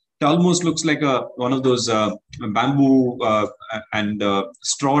design. It almost looks like one of those bamboo and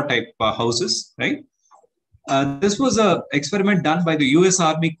straw type houses, right? This was an experiment done by the US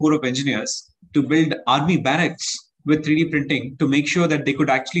Army Corps of Engineers to build army barracks with 3D printing to make sure that they could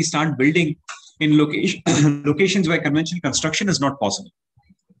actually start building in locations where conventional construction is not possible.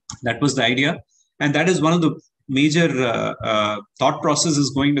 That was the idea. And that is one of the major thought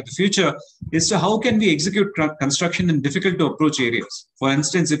processes going to the future is to how can we execute construction in difficult to approach areas. For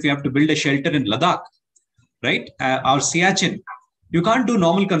instance, if you have to build a shelter in Ladakh, right, or Siachen, you can't do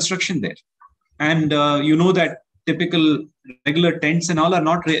normal construction there. And you know that typical regular tents and all are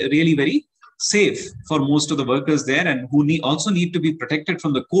not really very safe for most of the workers there, and who also need to be protected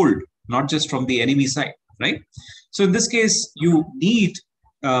from the cold, not just from the enemy side, right? So in this case, you need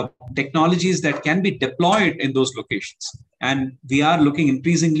technologies that can be deployed in those locations. And we are looking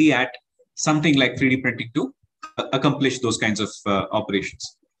increasingly at something like 3D printing to accomplish those kinds of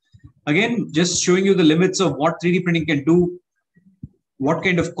operations. Again, just showing you the limits of what 3D printing can do, what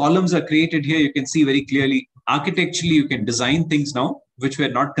kind of columns are created here. You can see very clearly, architecturally, you can design things now, which were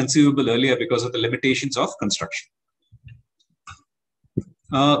not conceivable earlier because of the limitations of construction.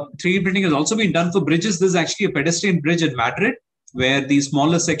 3D printing has also been done for bridges. This is actually a pedestrian bridge in Madrid, where these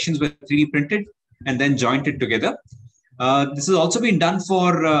smaller sections were 3D printed and then jointed together. This has also been done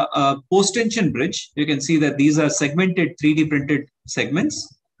for a post-tension bridge. You can see that these are segmented 3D printed segments,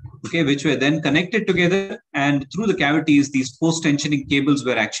 okay, which were then connected together, and through the cavities, these post-tensioning cables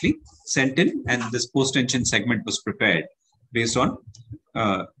were actually sent in, and this post-tension segment was prepared based on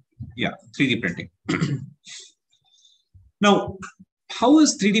 3D printing. Now, how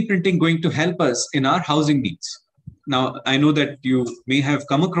is 3D printing going to help us in our housing needs? Now, I know that you may have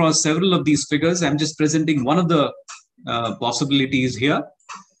come across several of these figures. I'm just presenting one of the possibilities here.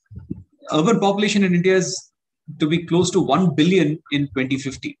 Urban population in India is to be close to 1 billion in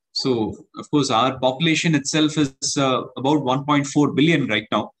 2050. So, of course, our population itself is about 1.4 billion right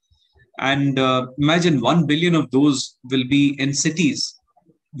now. And imagine 1 billion of those will be in cities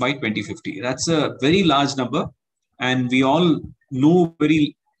by 2050. That's a very large number. And we all know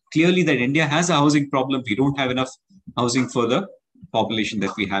very clearly that India has a housing problem. We don't have enough housing for the population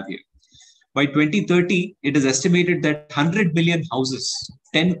that we have here. By 2030, it is estimated that 100 million houses,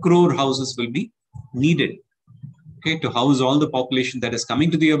 10 crore houses will be needed, okay, to house all the population that is coming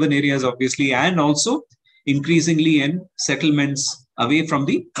to the urban areas, obviously, and also increasingly in settlements away from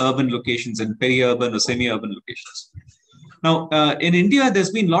the urban locations and peri-urban or semi-urban locations. Now, in India,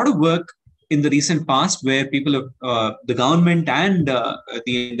 there's been a lot of work in the recent past where people have, the government and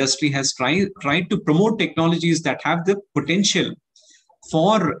the industry has tried to promote technologies that have the potential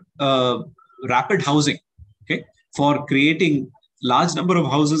for rapid housing, okay, for creating large number of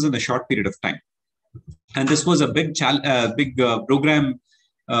houses in a short period of time. And this was a big program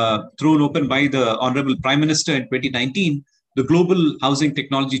thrown open by the Honorable Prime Minister in 2019. The Global Housing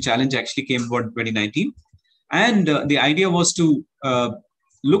Technology Challenge actually came about in 2019. And the idea was to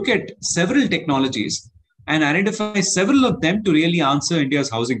look at several technologies and identify several of them to really answer India's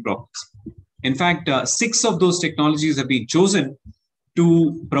housing problems. In fact, 6 of those technologies have been chosen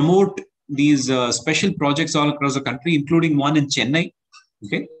to promote these special projects all across the country, including one in Chennai.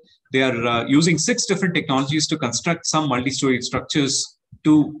 Okay, they are using 6 different technologies to construct some multi-story structures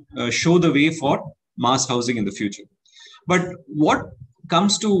to show the way for mass housing in the future. But what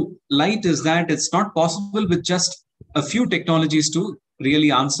comes to light is that it's not possible with just a few technologies to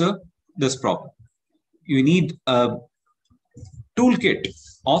really answer this problem. You need a toolkit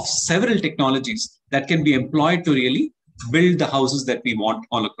of several technologies that can be employed to really build the houses that we want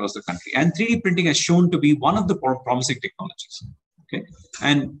all across the country. And 3D printing has shown to be one of the promising technologies. Okay,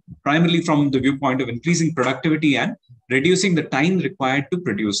 and primarily from the viewpoint of increasing productivity and reducing the time required to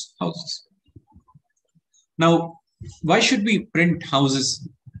produce houses. Now, why should we print houses?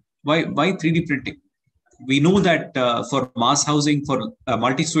 Why 3D printing? We know that for mass housing, for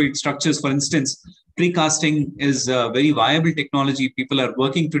multi-story structures, for instance, precasting is a very viable technology. People are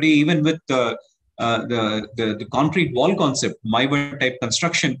working today, even with the concrete wall concept, Maiwand type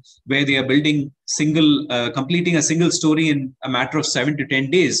construction, where they are building completing a single story in a matter of 7 to 10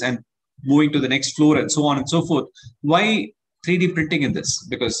 days and moving to the next floor and so on and so forth. Why 3D printing in this?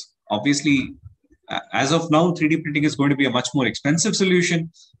 Because obviously, as of now, 3D printing is going to be a much more expensive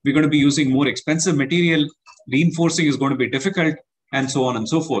solution. We're going to be using more expensive material. Reinforcing is going to be difficult, and so on and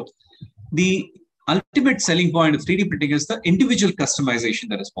so forth. The ultimate selling point of 3D printing is the individual customization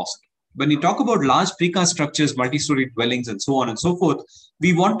that is possible. When we talk about large precast structures, multi-story dwellings, and so on and so forth,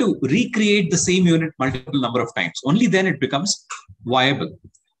 we want to recreate the same unit multiple number of times. Only then it becomes viable.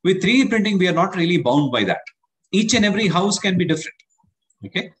 With 3D printing, we are not really bound by that. Each and every house can be different.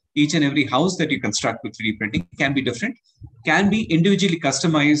 Okay, each and every house that you construct with 3D printing can be different, can be individually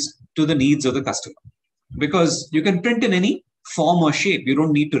customized to the needs of the customer. Because you can print in any form or shape. You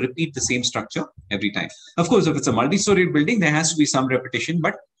don't need to repeat the same structure every time. Of course, if it's a multi-story building, there has to be some repetition.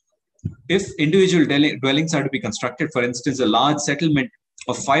 But if individual dwellings are to be constructed, for instance, a large settlement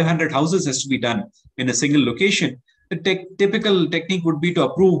of 500 houses has to be done in a single location, the typical technique would be to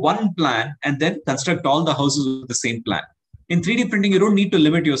approve one plan and then construct all the houses with the same plan. In 3D printing, you don't need to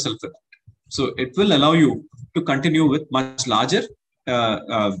limit yourself with that. So it will allow you to continue with much larger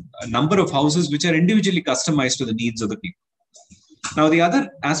a number of houses which are individually customized to the needs of the people. Now, the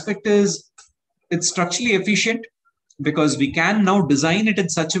other aspect is it's structurally efficient because we can now design it in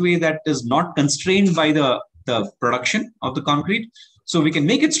such a way that is not constrained by the production of the concrete. So we can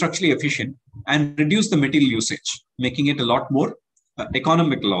make it structurally efficient and reduce the material usage, making it a lot more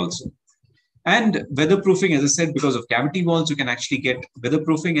economical also. And weatherproofing, as I said, because of cavity walls, you can actually get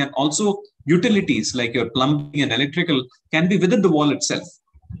weatherproofing, and also utilities like your plumbing and electrical can be within the wall itself.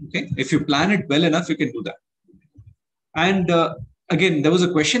 Okay, if you plan it well enough, you can do that. And again, there was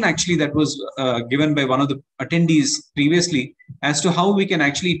a question actually that was given by one of the attendees previously as to how we can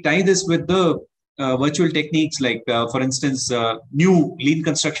actually tie this with the virtual techniques, like, for instance, new lean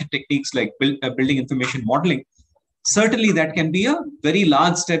construction techniques like building information modeling. Certainly, that can be a very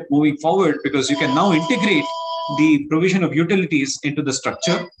large step moving forward because you can now integrate the provision of utilities into the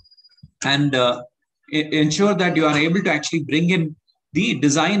structure and ensure that you are able to actually bring in the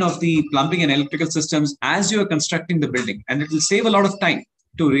design of the plumbing and electrical systems as you are constructing the building. And it will save a lot of time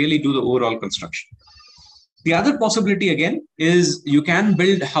to really do the overall construction. The other possibility, again, is you can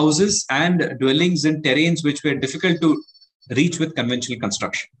build houses and dwellings in terrains which were difficult to reach with conventional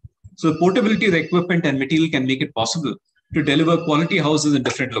construction. So the portability of the equipment and material can make it possible to deliver quality houses in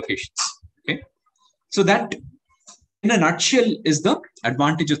different locations. Okay, so that, in a nutshell, is the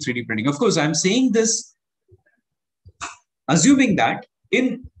advantage of 3D printing. Of course, I'm saying this assuming that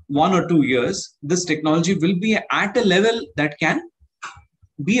in 1 or 2 years, this technology will be at a level that can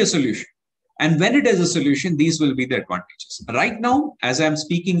be a solution. And when it is a solution, these will be the advantages. Right now, as I'm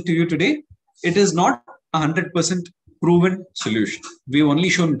speaking to you today, it is not 100% proven solution. We've only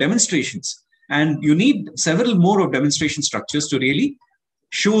shown demonstrations, and you need several more of demonstration structures to really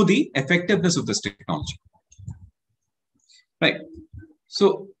show the effectiveness of this technology. Right.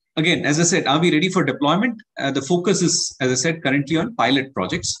 So again, as I said, are we ready for deployment? The focus is, as I said, currently on pilot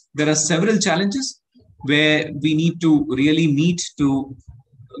projects. There are several challenges where we need to really meet to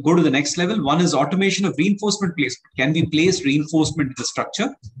go to the next level. One is automation of reinforcement placement. Can we place reinforcement in the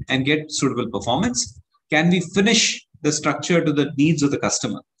structure and get suitable performance? Can we finish the structure to the needs of the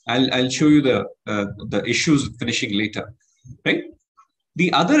customer? I'll show you the issues with finishing later, right?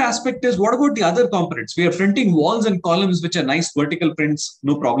 The other aspect is, what about the other components? We are printing walls and columns, which are nice vertical prints,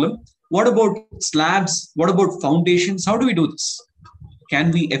 no problem. What about slabs? What about foundations? How do we do this?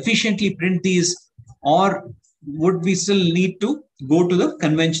 Can we efficiently print these, or would we still need to go to the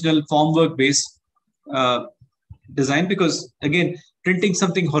conventional formwork based design? Because again, printing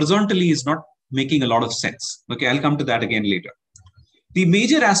something horizontally is not making a lot of sense. Okay, I'll come to that again later. The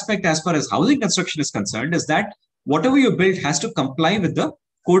major aspect as far as housing construction is concerned is that whatever you build has to comply with the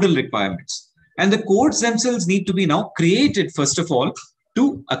codal requirements. And the codes themselves need to be now created, first of all,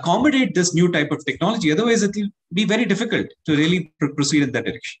 to accommodate this new type of technology. Otherwise, it will be very difficult to really proceed in that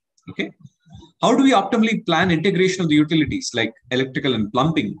direction. Okay. How do we optimally plan integration of the utilities like electrical and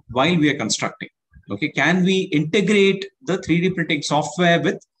plumbing while we are constructing? Okay. Can we integrate the 3D printing software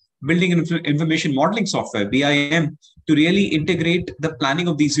with building and information modeling software, BIM, to really integrate the planning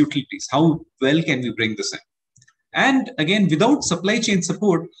of these utilities? How well can we bring this in? And again, without supply chain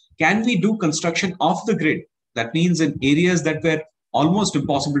support, can we do construction off the grid? That means in areas that were almost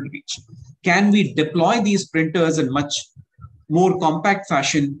impossible to reach. Can we deploy these printers in much more compact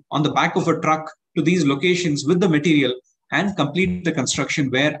fashion on the back of a truck to these locations with the material and complete the construction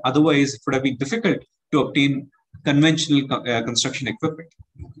where otherwise it would have been difficult to obtain conventional construction equipment?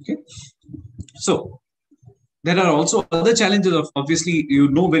 Okay. So there are also other challenges of, obviously, you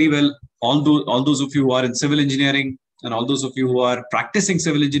know very well, all those of you who are in civil engineering and all those of you who are practicing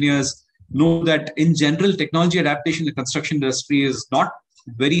civil engineers know that in general, technology adaptation in the construction industry is not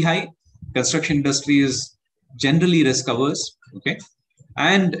very high. Construction industry is generally risk averse, okay?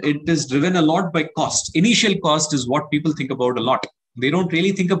 And it is driven a lot by cost. Initial cost is what people think about a lot. They don't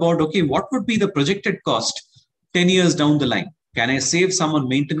really think about, okay, what would be the projected cost 10 years down the line? Can I save some on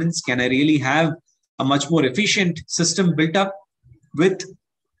maintenance? Can I really have a much more efficient system built up with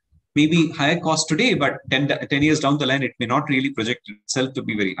maybe higher cost today, but 10 years down the line, it may not really project itself to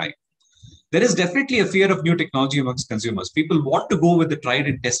be very high. There is definitely a fear of new technology amongst consumers. People want to go with the tried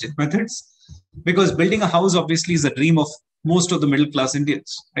and tested methods because building a house obviously is a dream of most of the middle class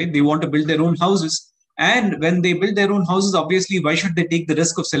Indians, right? They want to build their own houses. And when they build their own houses, obviously, why should they take the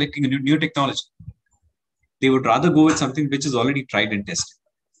risk of selecting a new technology? They would rather go with something which is already tried and tested.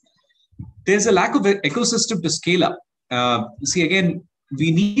 There's a lack of ecosystem to scale up. See, again,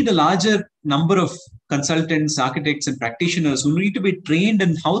 we need a larger number of consultants, architects, and practitioners who need to be trained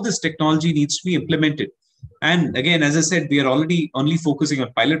in how this technology needs to be implemented. And again, as I said, we are already only focusing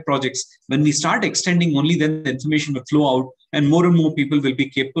on pilot projects. When we start extending, only then the information will flow out and more people will be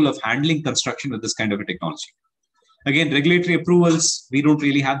capable of handling construction with this kind of a technology. Again, regulatory approvals, we don't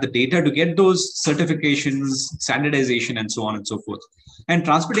really have the data to get those certifications, standardization, and so on and so forth. And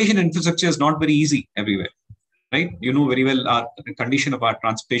transportation infrastructure is not very easy everywhere, right? You know very well the condition of our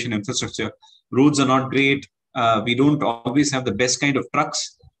transportation infrastructure. Roads are not great. We don't always have the best kind of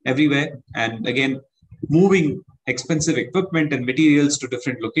trucks everywhere. And again, moving expensive equipment and materials to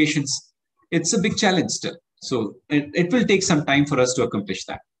different locations, it's a big challenge still. So it will take some time for us to accomplish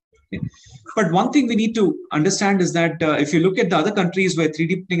that. Okay. But one thing we need to understand is that if you look at the other countries where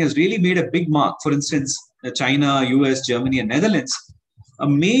 3D printing has really made a big mark, for instance, China, US, Germany, and Netherlands, a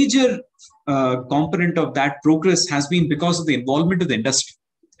major component of that progress has been because of the involvement of the industry.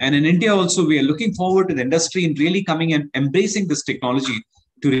 And in India also, we are looking forward to the industry and really coming and embracing this technology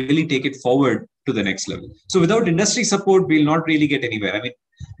to really take it forward to the next level. So without industry support, we'll not really get anywhere. I mean,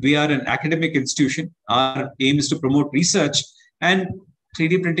 we are an academic institution. Our aim is to promote research, and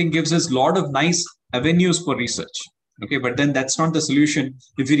 3D printing gives us a lot of nice avenues for research. Okay, but then that's not the solution.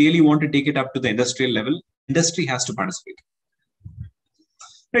 If you really want to take it up to the industrial level, industry has to participate.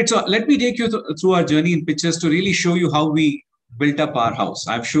 Right, so let me take you through our journey in pictures to really show you how we built up our house.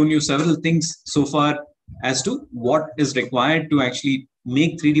 I've shown you several things so far as to what is required to actually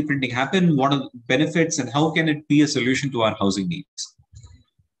make 3D printing happen, what are the benefits, and how can it be a solution to our housing needs.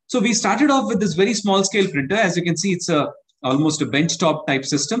 So we started off with this very small scale printer. As you can see, it's almost a benchtop type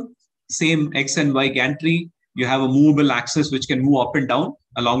system, same X and Y gantry. You have a movable axis which can move up and down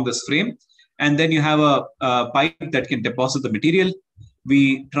along this frame. And then you have a pipe that can deposit the material.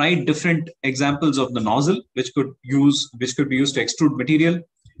 We tried different examples of the nozzle, which could be used to extrude material.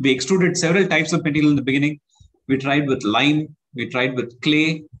 We extruded several types of material in the beginning. We tried with lime, we tried with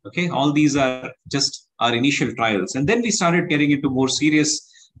clay. Okay, all these are just our initial trials. And then we started getting into more serious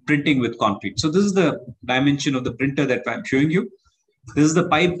printing with concrete. So this is the dimension of the printer that I'm showing you. This is the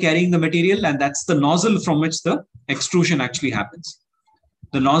pipe carrying the material, and that's the nozzle from which the extrusion actually happens.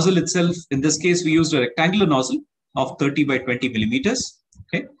 The nozzle itself, in this case, we used a rectangular nozzle of 30 by 20 millimeters.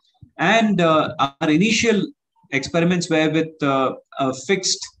 Okay, and our initial experiments were with a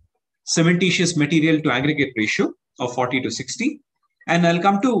fixed cementitious material to aggregate ratio of 40 to 60. And I'll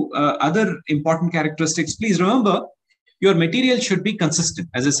come to other important characteristics. Please remember, your material should be consistent.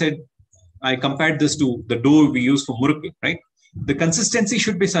 As I said, I compared this to the dough we use for murukku, right? The consistency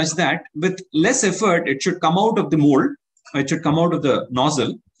should be such that with less effort, it should come out of the mold, it should come out of the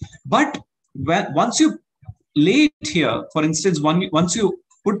nozzle. But once you lay it here, for instance, once you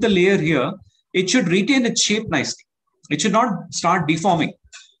put the layer here, it should retain its shape nicely. It should not start deforming.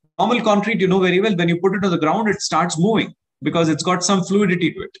 Normal concrete, you know very well, when you put it on the ground, it starts moving because it's got some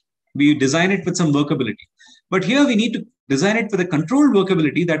fluidity to it. We design it with some workability. But here we need to design it with a controlled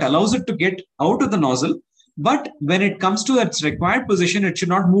workability that allows it to get out of the nozzle. But when it comes to its required position, it should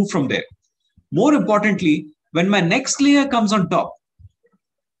not move from there. More importantly, when my next layer comes on top,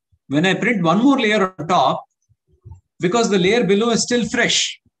 when I print one more layer on top, because the layer below is still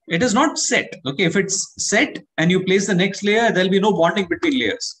fresh, it is not set. Okay, if it's set and you place the next layer, there'll be no bonding between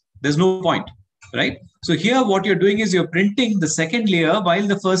layers. There's no point, right? So here what you're doing is you're printing the second layer while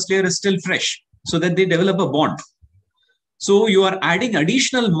the first layer is still fresh so that they develop a bond. So you are adding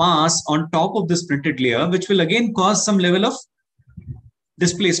additional mass on top of this printed layer, which will again cause some level of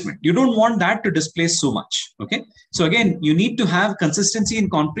displacement. You don't want that to displace so much. Okay. So again, you need to have consistency in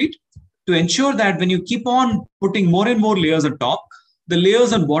concrete to ensure that when you keep on putting more and more layers on top, the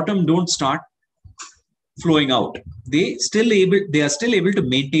layers on bottom don't start flowing out. They are still able to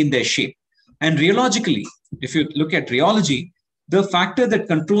maintain their shape. And rheologically, if you look at rheology, the factor that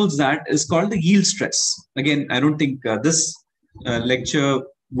controls that is called the yield stress. Again, I don't think this lecture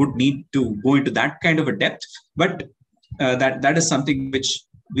would need to go into that kind of a depth, but that is something which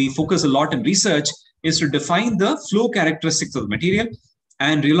we focus a lot in research, is to define the flow characteristics of the material.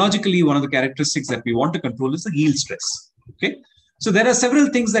 And rheologically, one of the characteristics that we want to control is the yield stress. Okay. So there are several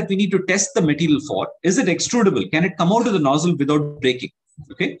things that we need to test the material for. Is it extrudable? Can it come out of the nozzle without breaking?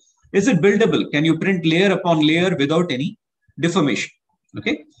 Okay. Is it buildable? Can you print layer upon layer without any deformation?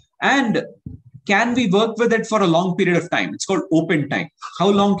 Okay. And can we work with it for a long period of time? It's called open time. How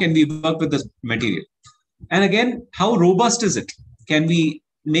long can we work with this material? And again, how robust is it? Can we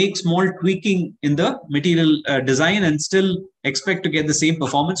make small tweaking in the material design and still expect to get the same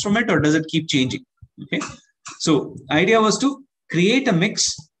performance from it, or does it keep changing? Okay. So idea was to create a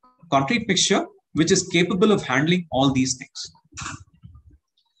concrete mixture, which is capable of handling all these things.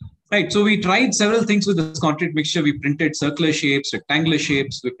 Right. So we tried several things with this concrete mixture. We printed circular shapes, rectangular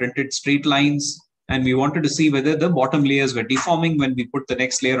shapes, we printed straight lines, and we wanted to see whether the bottom layers were deforming when we put the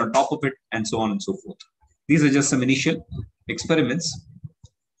next layer on top of it, and so on and so forth. These are just some initial experiments.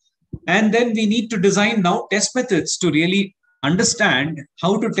 And then we need to design now test methods to really understand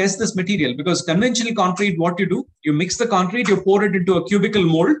how to test this material, because conventional concrete, what you do, you mix the concrete, you pour it into a cubical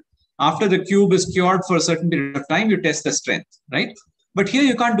mold. After the cube is cured for a certain period of time, you test the strength, right? But here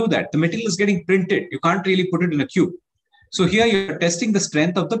you can't do that. The material is getting printed. You can't really put it in a cube. So here you're testing the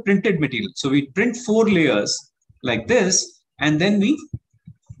strength of the printed material. So we print 4 layers like this, and then we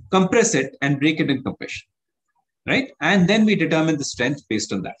compress it and break it in compression, right? And then we determine the strength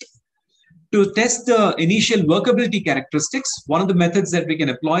based on that. To test the initial workability characteristics, one of the methods that we can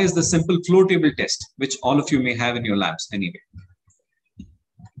employ is the simple flow table test, which all of you may have in your labs anyway.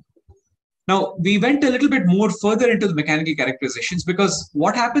 Now, we went a little bit more further into the mechanical characterizations, because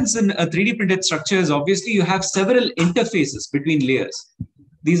what happens in a 3D printed structure is obviously you have several interfaces between layers.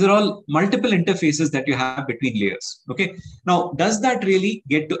 These are all multiple interfaces that you have between layers. Okay. Now, does that really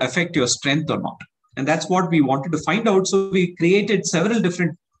get to affect your strength or not? And that's what we wanted to find out. So we created several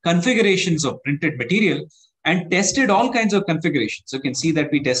different configurations of printed material and tested all kinds of configurations. So you can see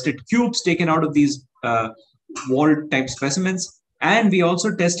that we tested cubes taken out of these wall type specimens. And we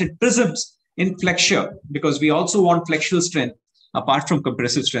also tested prisms in flexure, because we also want flexural strength apart from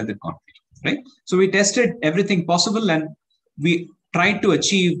compressive strength in concrete, right? So we tested everything possible, and we tried to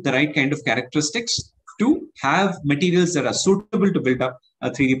achieve the right kind of characteristics to have materials that are suitable to build up a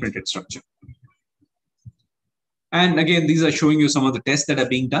 3D printed structure. And again, these are showing you some of the tests that are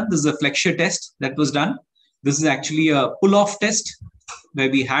being done. This is a flexure test that was done. This is actually a pull-off test where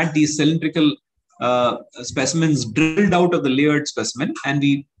we had these cylindrical specimens drilled out of the layered specimen, and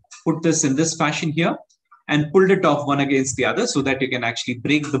we put this in this fashion here and pulled it off one against the other so that you can actually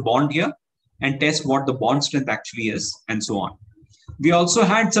break the bond here and test what the bond strength actually is, and so on. We also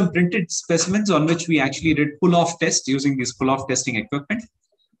had some printed specimens on which we actually did pull-off tests using these pull-off testing equipment,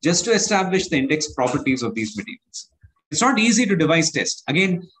 just to establish the index properties of these materials. It's not easy to devise test.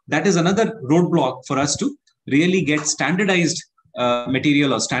 Again, that is another roadblock for us to really get standardized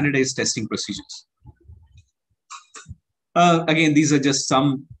material or standardized testing procedures. Again, these are just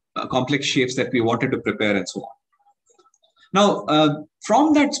some complex shapes that we wanted to prepare and so on. Now,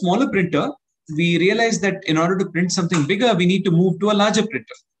 from that smaller printer, we realized that in order to print something bigger, we need to move to a larger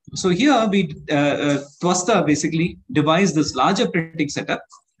printer. So here we, Twasta basically devised this larger printing setup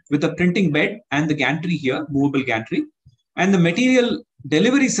with a printing bed and the gantry here, movable gantry. And the material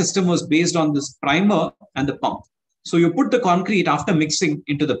delivery system was based on this primer and the pump. So you put the concrete after mixing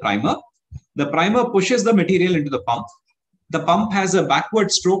into the primer. The primer pushes the material into the pump. The pump has a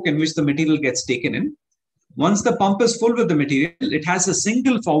backward stroke in which the material gets taken in. Once the pump is full with the material, it has a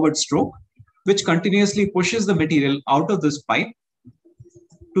single forward stroke, which continuously pushes the material out of this pipe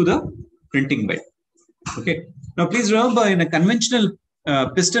to the printing bed. Okay. Now, please remember, in a conventional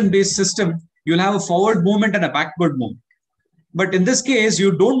piston-based system, you'll have a forward movement and a backward movement. But in this case,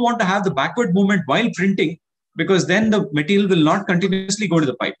 you don't want to have the backward movement while printing, because then the material will not continuously go to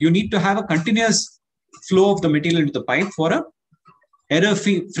the pipe. You need to have a continuous flow of the material into the pipe for a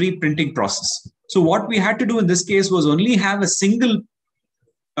error-free printing process. So what we had to do in this case was only have a single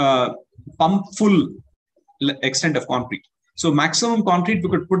pump full extent of concrete. So maximum concrete we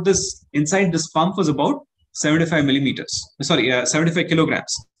could put this inside this pump was about 75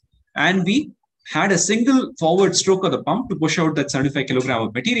 kilograms. And we had a single forward stroke of the pump to push out that 75 kilogram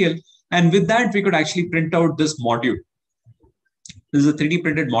of material. And with that, we could actually print out this module. This is a 3D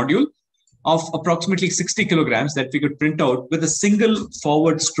printed module of approximately 60 kilograms that we could print out with a single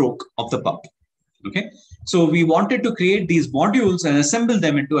forward stroke of the pump. Okay, so we wanted to create these modules and assemble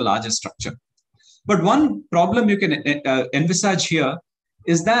them into a larger structure. But one problem you can envisage here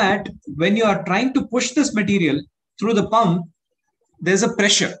is that when you are trying to push this material through the pump, there's a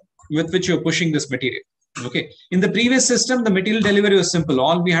pressure with which you're pushing this material. Okay, in the previous system, the material delivery was simple.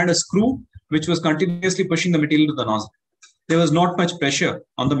 All we had a screw which was continuously pushing the material to the nozzle. There was not much pressure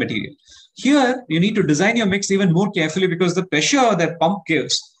on the material. Here, you need to design your mix even more carefully because the pressure that pump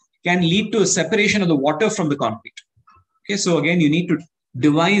gives can lead to a separation of the water from the concrete. Okay, so again, you need to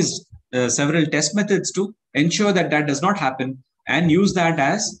devise several test methods to ensure that that does not happen and use that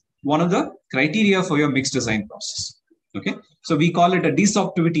as one of the criteria for your mix design process. Okay, so we call it a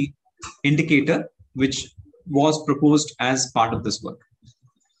desorptivity indicator, which was proposed as part of this work.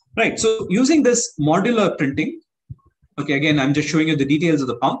 Right, so using this modular printing, okay, again, I'm just showing you the details of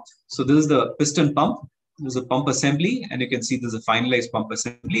the pump. So this is the piston pump. This is a pump assembly, and you can see this is a finalized pump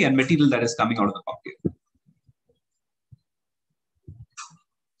assembly and material that is coming out of the pump here.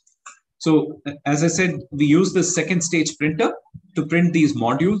 So as I said, we use the second stage printer to print these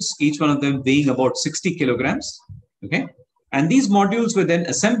modules, each one of them weighing about 60 kilograms. Okay, and these modules were then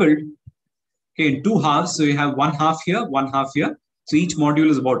assembled, okay, in two halves. So you have one half here, one half here. So each module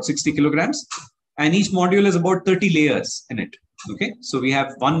is about 60 kilograms, and each module is about 30 layers in it. Okay, so we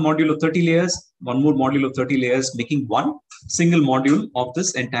have one module of 30 layers, one more module of 30 layers, making one single module of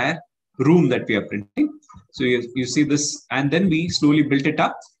this entire room that we are printing. So you see this, and then we slowly built it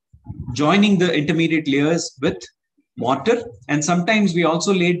up, joining the intermediate layers with mortar. And sometimes we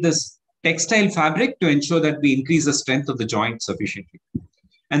also laid this textile fabric to ensure that we increase the strength of the joint sufficiently.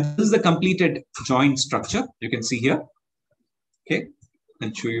 And this is the completed joint structure you can see here. Okay,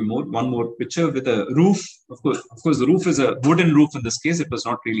 and show you one more picture with a roof. Of course, the roof is a wooden roof in this case. It was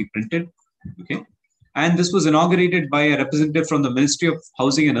not really printed. Okay, and this was inaugurated by a representative from the Ministry of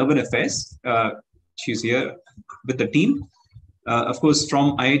Housing and Urban Affairs. She's here with the team. Of course,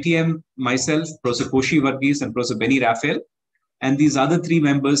 from IITM, myself, Professor Koshi Varghese, and Professor Benny Raphael, and these other three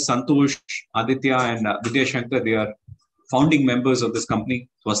members, Santosh, Aditya, and Vidya Shankar, they are founding members of this company,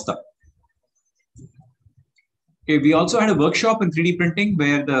 Swasta. Okay, we also had a workshop in 3D printing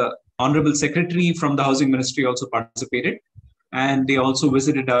where the Honorable Secretary from the Housing Ministry also participated. And they also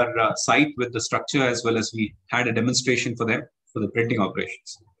visited our site with the structure, as well as we had a demonstration for them for the printing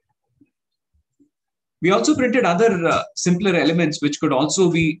operations. We also printed other simpler elements, which could also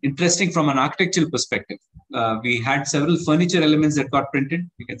be interesting from an architectural perspective. We had several furniture elements that got printed.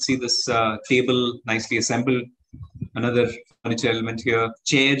 You can see this table nicely assembled, another furniture element here,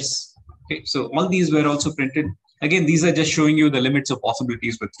 chairs. Okay, so all these were also printed. Again, these are just showing you the limits of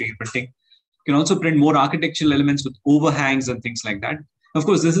possibilities with 3D printing. You can also print more architectural elements with overhangs and things like that. Of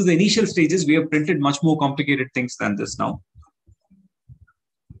course, this is the initial stages. We have printed much more complicated things than this now.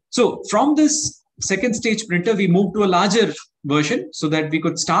 So from this second stage printer, we moved to a larger version so that we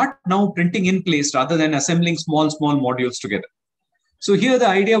could start now printing in place rather than assembling small modules together. So here the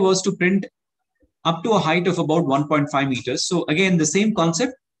idea was to print up to a height of about 1.5 meters. So again, the same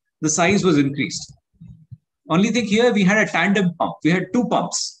concept, the size was increased. Only thing here, we had a tandem pump. We had two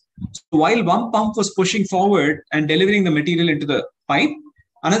pumps. So while one pump was pushing forward and delivering the material into the pipe,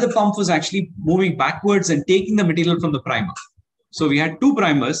 another pump was actually moving backwards and taking the material from the primer. So we had two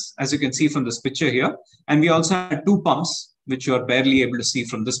primers, as you can see from this picture here. And we also had two pumps, which you are barely able to see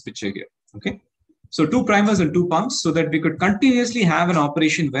from this picture here. Okay, so two primers and two pumps so that we could continuously have an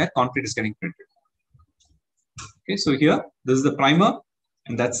operation where concrete is getting printed. Okay, so here, this is the primer,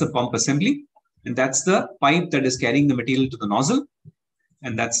 and that's the pump assembly. And that's the pipe that is carrying the material to the nozzle.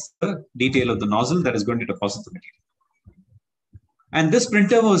 And that's the detail of the nozzle that is going to deposit the material. And this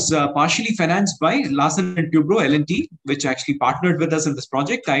printer was partially financed by Larsen & Toubro, L&T, which actually partnered with us in this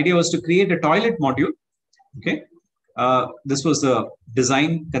project. The idea was to create a toilet module. Okay, this was the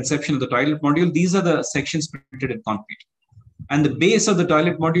design conception of the toilet module. These are the sections printed in concrete. And the base of the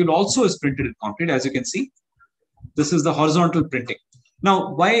toilet module also is printed in concrete, as you can see. This is the horizontal printing.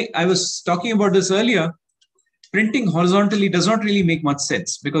 Now, why I was talking about this earlier, printing horizontally does not really make much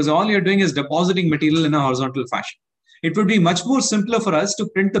sense because all you're doing is depositing material in a horizontal fashion. It would be much more simpler for us to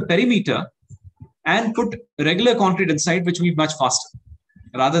print the perimeter and put regular concrete inside, which will be much faster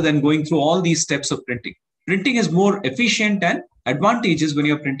rather than going through all these steps of printing. Printing is more efficient and advantageous when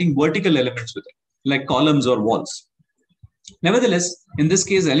you're printing vertical elements with it, like columns or walls. Nevertheless, in this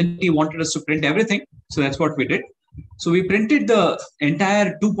case, L&T wanted us to print everything. So that's what we did. So we printed the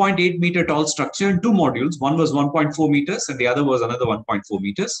entire 2.8 meter tall structure in two modules. One was 1.4 meters and the other was another 1.4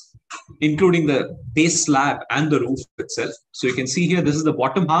 meters, including the base slab and the roof itself. So you can see here, this is the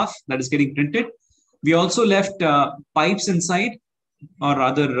bottom half that is getting printed. We also left pipes inside, or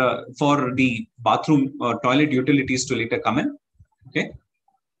rather for the bathroom or toilet utilities to later come in. Okay.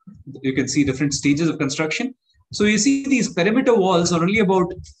 You can see different stages of construction. So you see these perimeter walls are only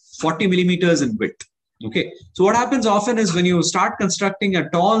about 40 millimeters in width. Okay. So what happens often is when you start constructing a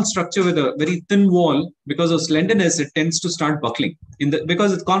tall structure with a very thin wall, because of slenderness, it tends to start buckling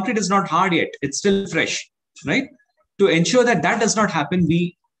because the concrete is not hard yet. It's still fresh, right? To ensure that that does not happen,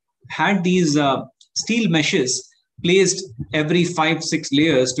 we had these steel meshes placed every 5-6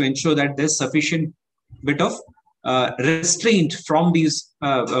 layers to ensure that there's sufficient bit of restraint from these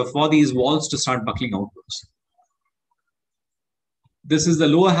for these walls to start buckling outwards. This is the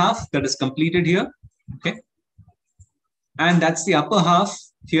lower half that is completed here. Okay. And that's the upper half.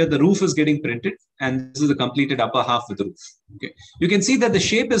 Here the roof is getting printed, and this is the completed upper half with the roof. Okay. You can see that the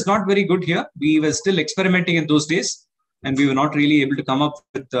shape is not very good here. We were still experimenting in those days, and we were not really able to come up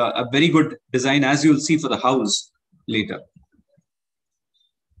with a very good design, as you'll see for the house later.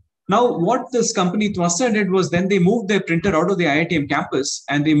 Now, what this company Twasta did was then they moved their printer out of the IITM campus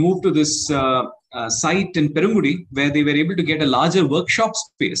and they moved to this site in Perungudi, where they were able to get a larger workshop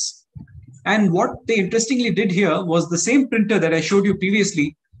space. And what they interestingly did here was the same printer that I showed you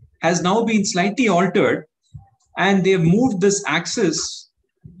previously has now been slightly altered, and they've moved this axis.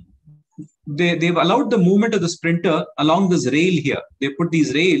 They've allowed the movement of this printer along this rail here. They put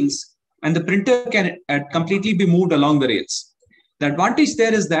these rails, and the printer can completely be moved along the rails. The advantage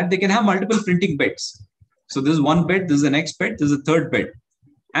there is that they can have multiple printing beds. So this is one bed, this is the next bed, this is a third bed.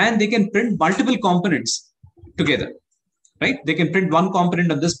 And they can print multiple components together, right? They can print one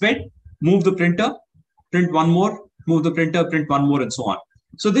component on this bed, move the printer, print one more, move the printer, print one more, and so on.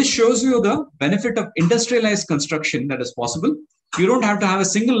 So this shows you the benefit of industrialized construction that is possible. You don't have to have a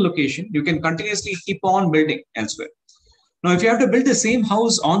single location. You can continuously keep on building elsewhere. Now, if you have to build the same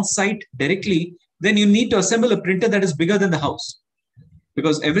house on site directly, then you need to assemble a printer that is bigger than the house,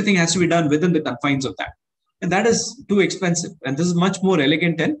 because everything has to be done within the confines of that. And that is too expensive. And this is much more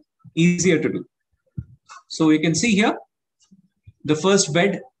elegant and easier to do. So you can see here, the first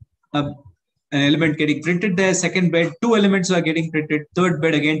bed, an element getting printed there. Second bed, 2 elements are getting printed. Third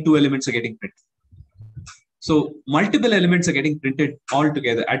bed, again, 2 elements are getting printed. So multiple elements are getting printed all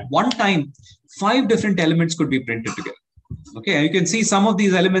together. At one time, 5 different elements could be printed together. Okay, and you can see some of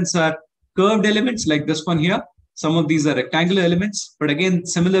these elements are curved elements like this one here. Some of these are rectangular elements, but again,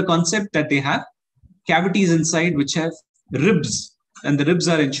 similar concept that they have cavities inside which have ribs, and the ribs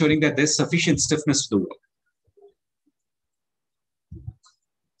are ensuring that there's sufficient stiffness to the wall.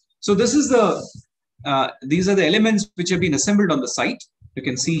 So this is these are the elements which have been assembled on the site. You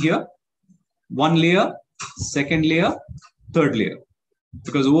can see here, 1 layer, second layer, third layer,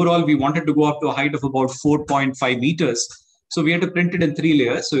 because overall we wanted to go up to a height of about 4.5 meters. So we had to print it in 3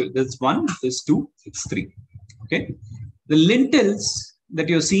 layers. So there's 1, there's 2, it's 3. Okay. The lintels that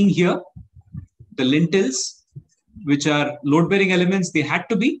you're seeing here, the lintels, which are load-bearing elements, they had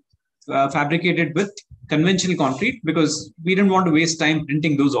to be fabricated with conventional concrete, because we didn't want to waste time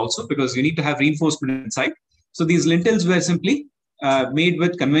printing those also, because you need to have reinforcement inside. So these lintels were simply made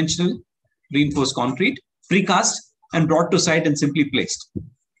with conventional reinforced concrete, precast, and brought to site and simply placed.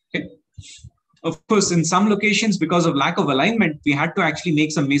 Okay. Of course, in some locations, because of lack of alignment, we had to actually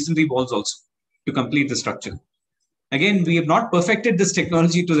make some masonry walls also to complete the structure. Again, we have not perfected this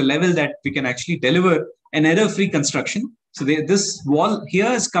technology to the level that we can actually deliver an error-free construction. So this wall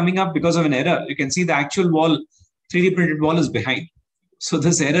here is coming up because of an error. You can see the actual wall, 3D printed wall, is behind. So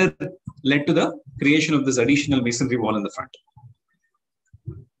this error led to the creation of this additional masonry wall in the front.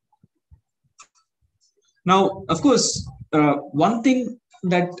 Now, of course, one thing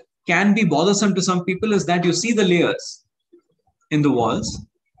that can be bothersome to some people is that you see the layers in the walls,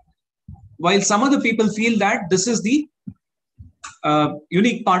 while some other people feel that this is the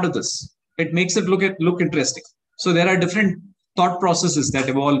unique part of this. It makes it look interesting. So there are different thought processes that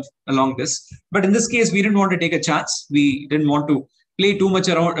evolve along this. But in this case, we didn't want to take a chance. We didn't want to play too much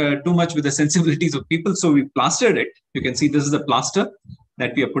with the sensibilities of people. So we plastered it. You can see this is the plaster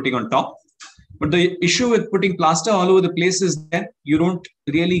that we are putting on top. But the issue with putting plaster all over the place is that you don't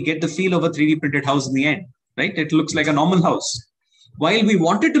really get the feel of a 3D printed house in the end, right? It looks like a normal house. While we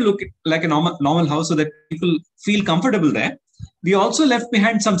wanted to look like a normal house so that people feel comfortable there, we also left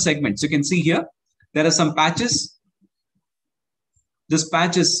behind some segments. You can see here, there are some patches. This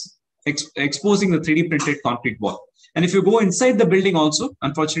patch is exposing the 3D printed concrete wall. And if you go inside the building also,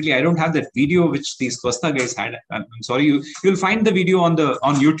 unfortunately, I don't have that video which these Twasta guys had. I'm sorry, you'll find the video on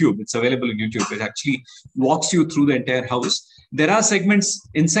YouTube. It's available on YouTube. It actually walks you through the entire house. There are segments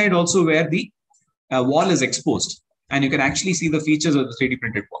inside also where the wall is exposed, and you can actually see the features of the 3D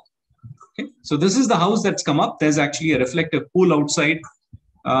printed wall. Okay, so this is the house that's come up. There's actually a reflective pool outside.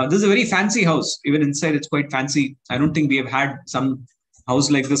 This is a very fancy house. Even inside, it's quite fancy. I don't think we have had some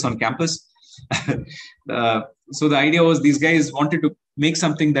house like this on campus. So the idea was these guys wanted to make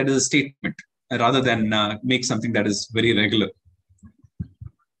something that is a statement rather than make something that is very regular.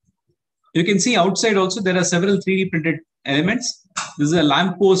 You can see outside also there are several 3D printed elements. This is a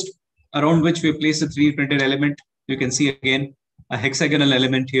lamp post around which we have placed a 3D printed element. You can see again a hexagonal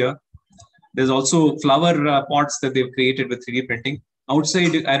element here. There's also flower pots that they've created with 3D printing.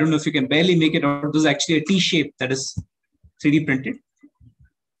 Outside, I don't know if you can barely make it out. This is actually a T shape that is 3D printed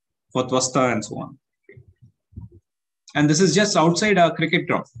for Twasta and so on. And this is just outside our cricket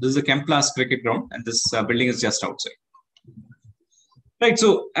ground. This is a Chemplas cricket ground, and this building is just outside. Right,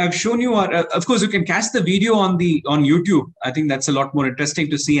 so I've shown you, of course, you can catch the video on YouTube. I think that's a lot more interesting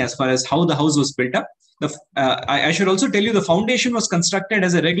to see as far as how the house was built up. I should also tell you the foundation was constructed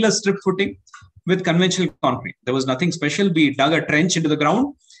as a regular strip footing with conventional concrete. There was nothing special. We dug a trench into the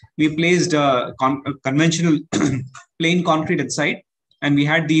ground. We placed conventional plain concrete inside, and we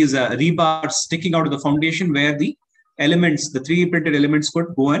had these rebars sticking out of the foundation where the elements, the 3D printed elements, could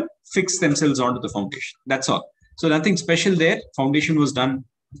go and fix themselves onto the foundation. That's all. So nothing special there. Foundation was done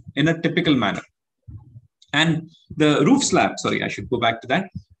in a typical manner. And the roof slab, sorry, I should go back to that.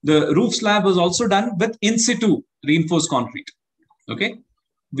 The roof slab was also done with in situ reinforced concrete. Okay.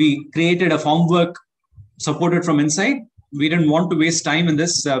 We created a formwork supported from inside. We didn't want to waste time in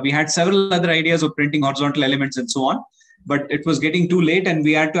this. We had several other ideas of printing horizontal elements and so on, but it was getting too late and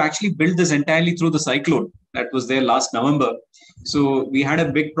we had to actually build this entirely through the cyclone that was there last November. So we had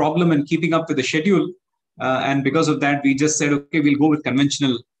a big problem in keeping up with the schedule. And because of that, we just said, okay, we'll go with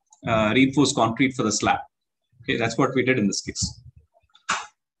conventional reinforced concrete for the slab. Okay, that's what we did in this case.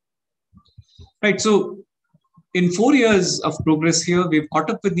 Right, so in 4 years of progress here, we've caught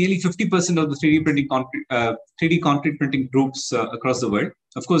up with nearly 50% of the 3D printing 3D concrete printing groups across the world.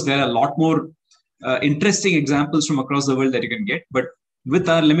 Of course, there are a lot more interesting examples from across the world that you can get, but with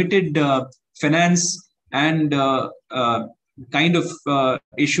our limited finance and kind of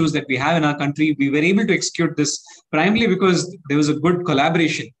issues that we have in our country, we were able to execute this primarily because there was a good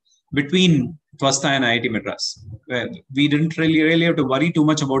collaboration between Twasta and IIT Madras. We didn't really have to worry too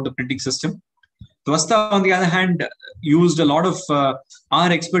much about the printing system. Twasta, on the other hand, used a lot of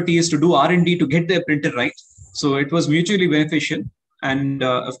our expertise to do R&D to get their printer right. So it was mutually beneficial. And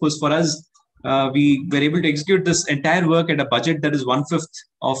of course, for us, we were able to execute this entire work at a budget that is 1/5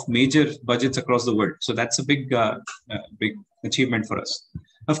 of major budgets across the world. So that's a big achievement for us.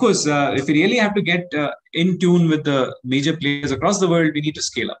 Of course, if we really have to get in tune with the major players across the world, we need to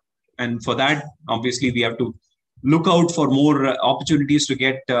scale up. And for that, obviously, we have to look out for more opportunities to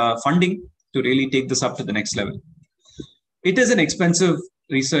get funding to really take this up to the next level. It is an expensive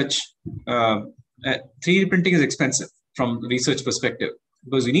research. 3D printing is expensive from research perspective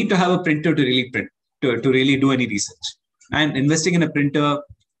because you need to have a printer to really print, to really do any research. And investing in a printer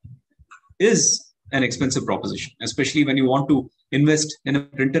is an expensive proposition, especially when you want to invest in a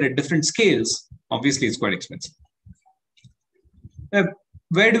printer at different scales. Obviously, it's quite expensive.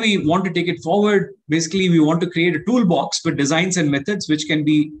 Where do we want to take it forward? Basically, we want to create a toolbox with designs and methods which can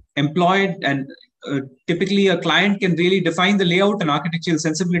be employed, and typically a client can really define the layout and architectural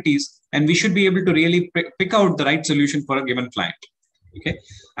sensibilities, and we should be able to really pick out the right solution for a given client. Okay,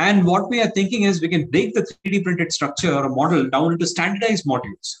 and what we are thinking is we can break the 3D printed structure or a model down into standardized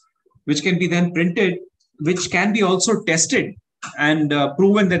modules, which can be then printed, which can be also tested and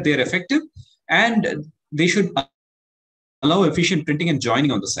proven that they're effective, and they should allow efficient printing and joining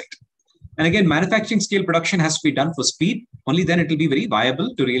on the site. And again, manufacturing scale production has to be done for speed. Only then it will be very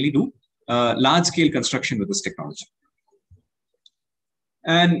viable to really do large scale construction with this technology.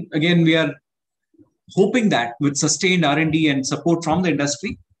 And again, we are hoping that with sustained R&D and support from the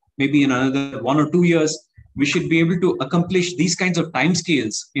industry, maybe in another 1 or 2 years, we should be able to accomplish these kinds of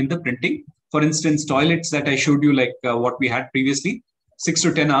timescales in the printing. For instance, toilets that I showed you, like what we had previously, 6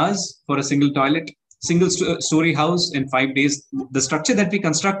 to 10 hours for a single toilet, single story house in 5 days. The structure that we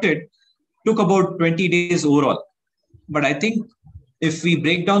constructed took about 20 days overall. But I think if we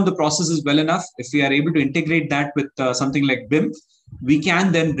break down the processes well enough, if we are able to integrate that with something like BIM, we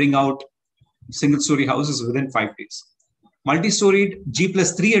can then bring out single story houses within 5 days. Multi-storied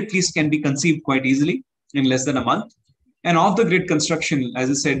G+3 at least can be conceived quite easily in less than a month. And off-the-grid construction, as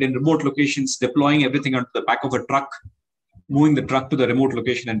I said, in remote locations, deploying everything onto the back of a truck, moving the truck to the remote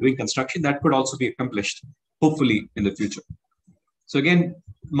location and doing construction, that could also be accomplished, hopefully, in the future. So again,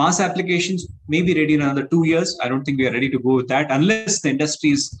 mass applications may be ready in another 2 years. I don't think we are ready to go with that unless the industry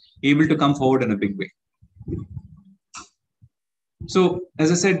is able to come forward in a big way. So,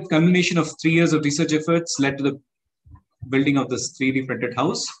 as I said, culmination of 3 years of research efforts led to the building of this 3D printed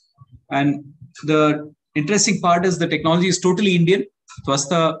house. And the interesting part is the technology is totally Indian.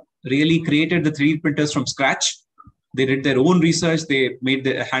 Twasta really created the 3D printers from scratch. They did their own research. They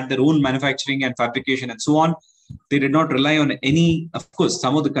had their own manufacturing and fabrication and so on. They did not rely on any, of course,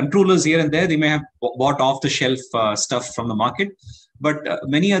 some of the controllers here and there, they may have bought off-the-shelf stuff from the market. But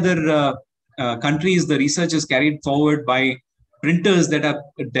many other countries, the research is carried forward by printers that are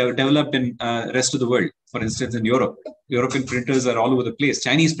developed in rest of the world. For instance, in Europe, European printers are all over the place.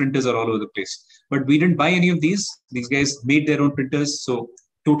 Chinese printers are all over the place. But we didn't buy any of these. These guys made their own printers. So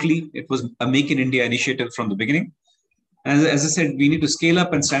totally, it was a Make in India initiative from the beginning. As I said, we need to scale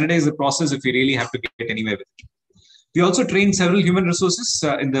up and standardize the process if we really have to get anywhere with it. We also trained several human resources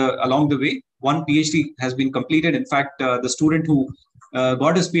along the way. One PhD has been completed. In fact, the student who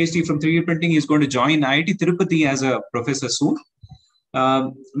got his PhD from 3D printing is going to join IIT Tirupati as a professor soon.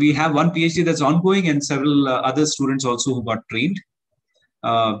 We have one PhD that's ongoing and several other students also who got trained.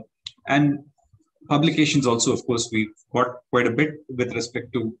 And publications also, of course, we got quite a bit with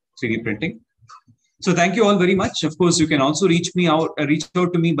respect to 3D printing. So thank you all very much. Of course, you can also reach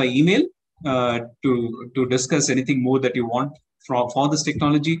out to me by email to discuss anything more that you want for this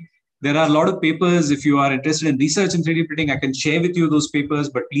technology. There are a lot of papers. If you are interested in research in 3D printing, I can share with you those papers,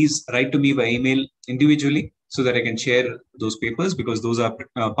 but please write to me by email individually so that I can share those papers, because those are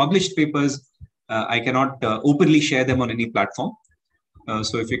published papers. I cannot openly share them on any platform.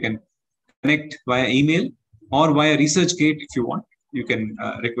 So if you can connect via email or via ResearchGate, if you want, you can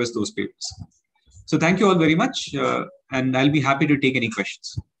request those papers. So thank you all very much. And I'll be happy to take any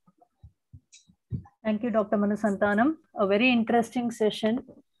questions. Thank you, Dr. Manu Santhanam. A very interesting session.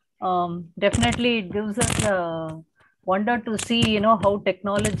 Definitely it gives us a wonder to see, how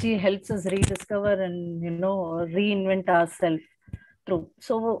technology helps us rediscover and, reinvent ourselves through.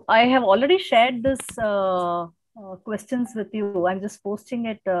 So I have already shared this questions with you. I'm just posting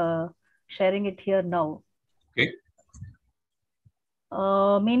it, sharing it here now. Okay.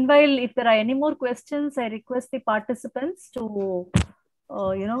 Meanwhile, if there are any more questions, I request the participants to,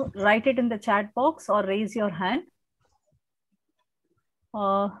 write it in the chat box or raise your hand.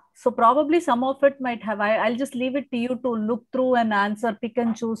 So probably some of it might have, I'll just leave it to you to look through and answer, pick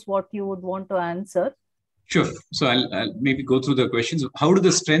and choose what you would want to answer. Sure. So I'll maybe go through the questions. How do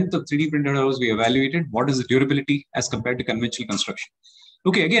the strength of 3D printed house be evaluated? What is the durability as compared to conventional construction?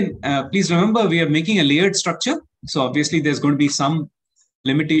 Okay, again, please remember we are making a layered structure. So obviously there's going to be some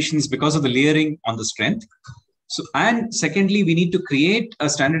limitations because of the layering on the strength. So, and secondly, we need to create a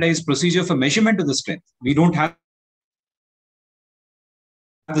standardized procedure for measurement of the strength. We don't have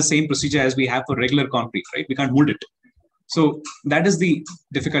the same procedure as we have for regular concrete, right? We can't mold it. So that is the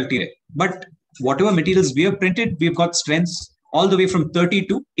difficulty there. But whatever materials we have printed, we've got strengths all the way from 30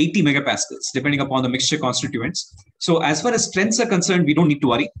 to 80 megapascals, depending upon the mixture constituents. So as far as strengths are concerned, we don't need to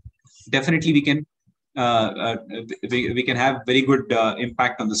worry. Definitely we can have very good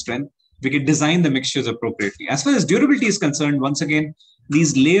impact on the strength. We can design the mixtures appropriately. As far as durability is concerned, once again,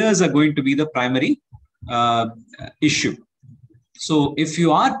 these layers are going to be the primary issue. So if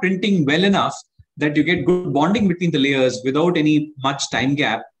you are printing well enough that you get good bonding between the layers without any much time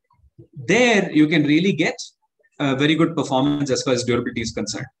gap, there you can really get a very good performance as far as durability is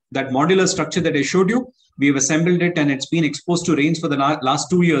concerned. That modular structure that I showed you, we've assembled it and it's been exposed to rains for the last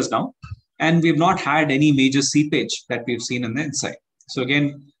 2 years now. And we've not had any major seepage that we've seen on the inside. So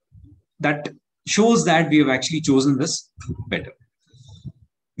again, that shows that we have actually chosen this better.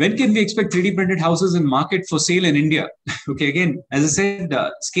 When can we expect 3D printed houses in market for sale in India? Okay, again, as I said,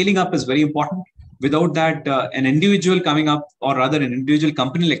 scaling up is very important. Without that, an individual coming up, or rather an individual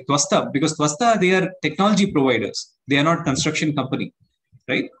company like Twasta, because Twasta, they are technology providers. They are not construction company,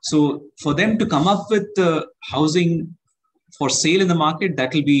 right? So for them to come up with housing for sale in the market,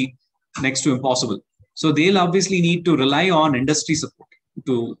 that will be next to impossible. So they'll obviously need to rely on industry support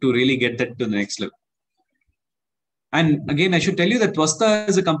to really get that to the next level. And again, I should tell you that Twasta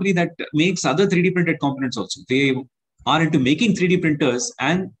is a company that makes other 3D printed components also. They are into making 3D printers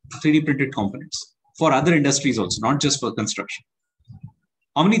and 3D printed components for other industries also, not just for construction.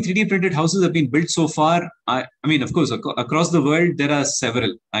 How many 3D printed houses have been built so far? I mean, of course, across the world, there are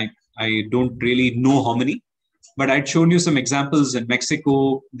several. I don't really know how many. but I'd shown you some examples in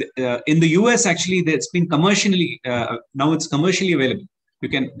Mexico. In the US, actually, it's been commercially, now it's commercially available. You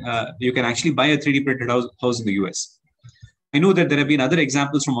can actually buy a 3D printed house in the US. I know that there have been other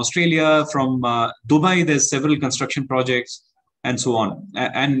examples from Australia, from Dubai, there's several construction projects and so on.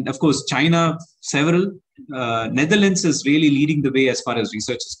 And of course, China, several. Netherlands is really leading the way as far as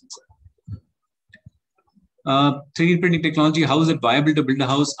research is concerned. 3D printing technology, how is it viable to build a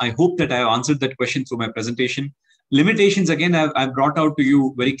house? I hope that I have answered that question through my presentation. Limitations, again, I've brought out to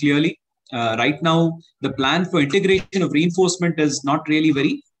you very clearly. Right now, the plan for integration of reinforcement is not really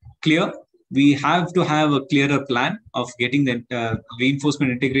very clear. We have to have a clearer plan of getting the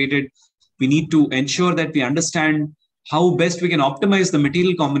reinforcement integrated. We need to ensure that we understand how best we can optimize the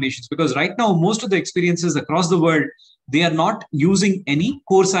material combinations, because right now, most of the experiences across the world, they are not using any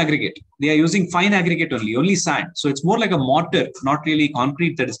coarse aggregate. They are using fine aggregate only sand. So it's more like a mortar, not really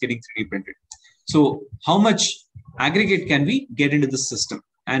concrete that is getting 3D printed. So how much aggregate can we get into the system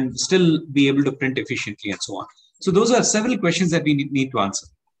and still be able to print efficiently and so on? So those are several questions that we need to answer.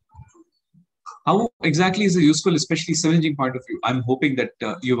 How exactly is it useful, especially civil engineering point of view? I'm hoping that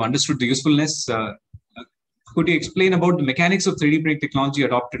you've understood the usefulness. Could you explain about the mechanics of 3D printing technology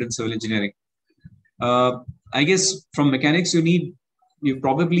adopted in civil engineering? I guess from mechanics, you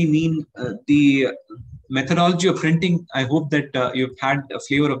probably mean the methodology of printing. I hope that you've had a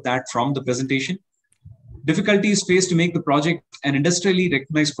flavor of that from the presentation. Difficulties faced to make the project an industrially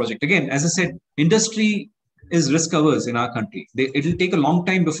recognized project. Again, as I said, industry is risk averse in our country. It'll take a long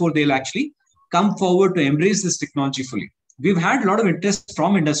time before they'll actually come forward to embrace this technology fully. We've had a lot of interest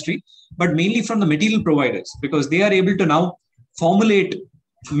from industry, but mainly from the material providers, because they are able to now formulate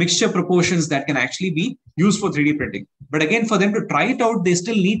mixture proportions that can actually be used for 3D printing. But again, for them to try it out, they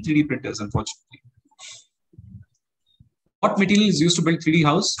still need 3D printers, unfortunately. What material is used to build 3D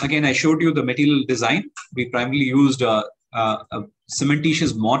house? Again, I showed you the material design. We primarily used a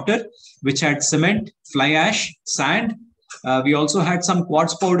cementitious mortar, which had cement, fly ash, sand. We also had some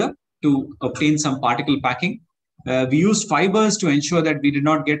quartz powder to obtain some particle packing. We used fibers to ensure that we did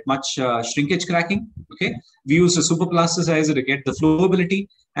not get much shrinkage cracking. Okay, we used a super plasticizer to get the flowability,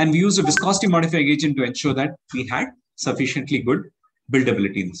 and we used a viscosity modifying agent to ensure that we had sufficiently good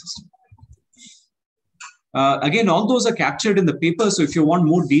buildability in the system. Again, all those are captured in the paper. So if you want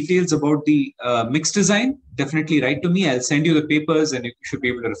more details about the mix design, definitely write to me. I'll send you the papers and you should be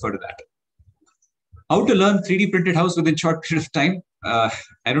able to refer to that. How to learn 3D printed house within short period of time?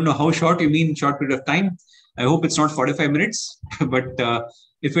 I don't know how short you mean short period of time. I hope it's not 45 minutes, but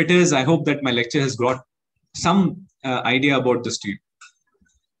if it is, I hope that my lecture has got some idea about this to you.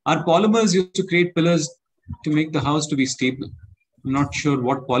 Are polymers used to create pillars to make the house to be stable? I'm not sure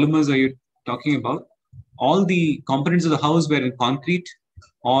what polymers are you talking about. All the components of the house were in concrete,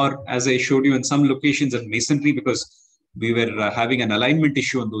 or as I showed you in some locations in masonry, because we were having an alignment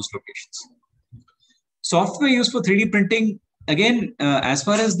issue on those locations. Software used for 3D printing, again, as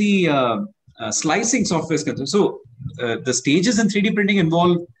far as the slicing software is concerned. So the stages in 3D printing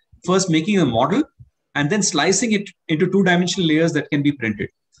involve first making a model and then slicing it into two-dimensional layers that can be printed.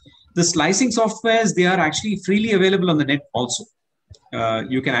 The slicing softwares, they are actually freely available on the net also.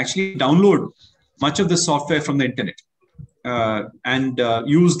 You can actually download much of the software from the internet and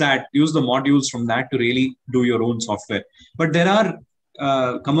use the modules from that to really do your own software. But there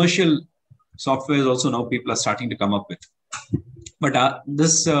are commercial softwares also now people are starting to come up with. But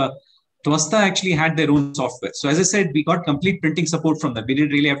this Twasta actually had their own software. So as I said, we got complete printing support from them. We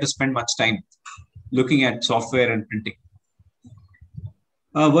didn't really have to spend much time looking at software and printing.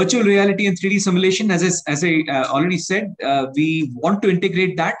 Virtual reality and 3D simulation, as I already said, we want to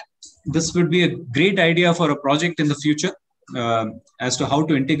integrate that. This would be a great idea for a project in the future as to how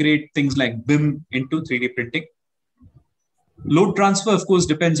to integrate things like BIM into 3D printing. Load transfer, of course,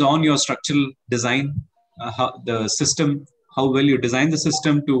 depends on your structural design, the system, how well you design the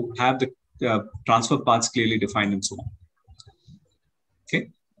system to have the transfer paths clearly defined and so on. Okay.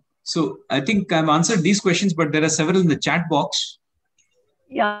 So I think I've answered these questions, but there are several in the chat box.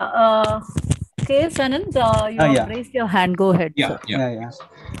 Yeah. K.S. Anand, you have raised your hand. Go ahead. Yeah.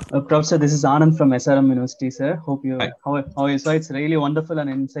 Professor, this is Anand from SRM University, sir. Hope you, how are you? So it's really wonderful and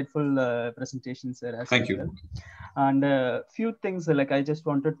insightful presentation, sir. Thank you. And a few things, like I just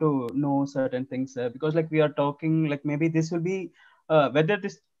wanted to know certain things, because like we are talking, like maybe this will be, whether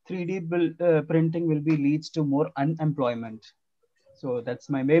this 3D printing will be leads to more unemployment. So that's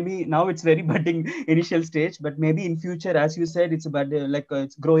my, maybe now it's very budding initial stage, but maybe in future, as you said, it's about like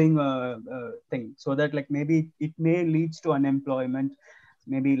it's growing thing. So that like maybe it may leads to unemployment.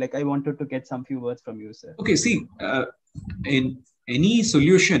 Maybe like I wanted to get some few words from you, sir. Okay, see, in any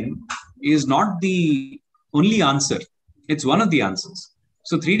solution is not the only answer. It's one of the answers.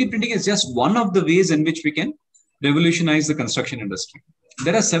 So 3D printing is just one of the ways in which we can revolutionize the construction industry.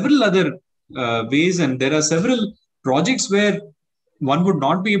 There are several other ways, and there are several projects where one would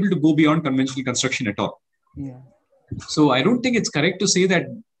not be able to go beyond conventional construction at all. Yeah. So I don't think it's correct to say that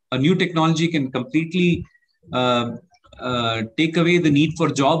a new technology can completely take away the need for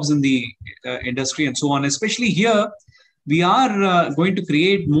jobs in the industry and so on. Especially here, we are going to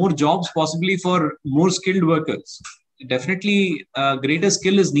create more jobs possibly for more skilled workers. Definitely, greater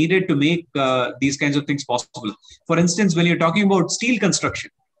skill is needed to make these kinds of things possible. For instance, when you're talking about steel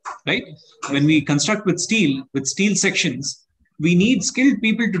construction, right? When we construct with steel sections, we need skilled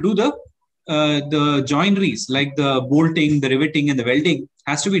people to do the joineries, like the bolting, the riveting, and the welding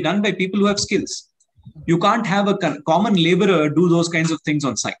has to be done by people who have skills. You can't have a common laborer do those kinds of things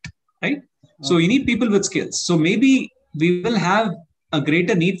on site, right? So you need people with skills. So maybe we will have a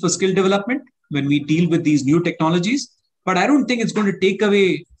greater need for skill development when we deal with these new technologies, but I don't think it's going to take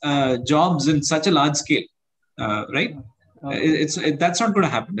away jobs in such a large scale, right? That's not going to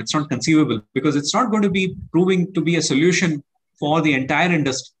happen. It's not conceivable, because it's not going to be proving to be a solution for the entire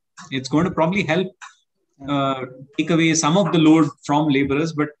industry. It's going to probably help take away some of the load from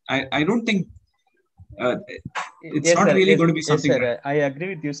laborers, but I don't think it's Yes, not sir. really Yes, going to be yes, something. sir. I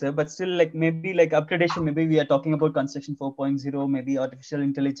agree with you, sir. But still, like maybe like upgradation, maybe we are talking about construction 4.0, maybe artificial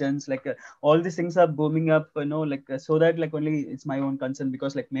intelligence, like all these things are booming up, so that like only it's my own concern,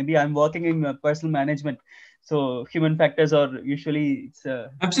 because like maybe I'm working in personal management, so human factors are usually it's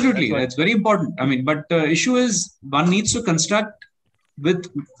Absolutely, that's very important. I mean, but the issue is one needs to construct with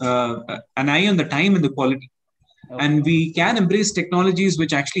an eye on the time and the quality, and we can embrace technologies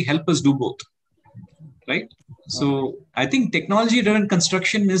which actually help us do both. Right. So I think technology-driven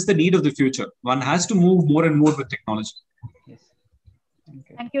construction is the need of the future. One has to move more and more with technology. Yes.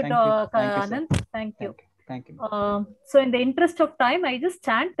 Thank you, Anand. Thank you. Thank you. So in the interest of time, I just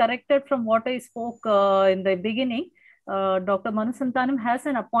stand corrected from what I spoke in the beginning. Dr. Manu Santhanam has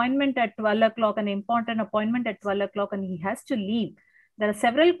an appointment at 12 o'clock, an important appointment at 12 o'clock, and he has to leave. There are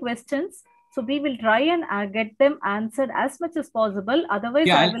several questions. So we will try and get them answered as much as possible. Otherwise,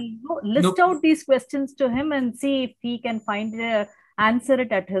 I will list out these questions to him and see if he can answer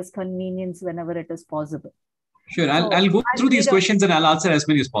it at his convenience whenever it is possible. Sure, I'll go through these questions and I'll answer as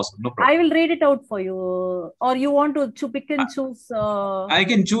many as possible. No problem. I will read it out for you. Or you want to pick and choose? I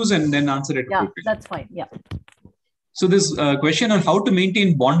can choose and then answer it. Yeah, that's fine. Yeah. So this question on how to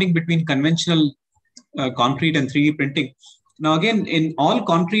maintain bonding between conventional concrete and 3D printing. Now, again, in all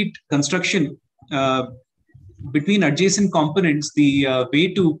concrete construction, between adjacent components, the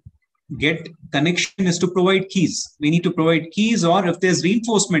way to get connection is to provide keys. We need to provide keys, or if there's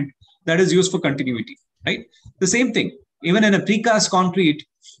reinforcement, that is used for continuity, right? The same thing, even in a precast concrete,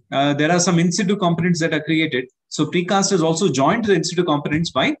 there are some in situ components that are created. So precast is also joined to the in situ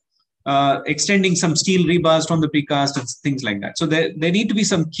components by extending some steel rebars from the precast and things like that. So there need to be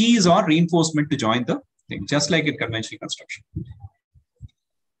some keys or reinforcement to join the thing, just like in conventional construction.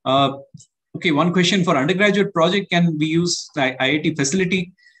 Okay, one question for undergraduate project: can we use the IIT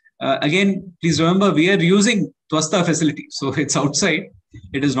facility? Again, please remember we are using Twasta facility, so it's outside.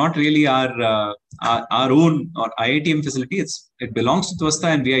 It is not really our own or IITM facility. It belongs to Twasta,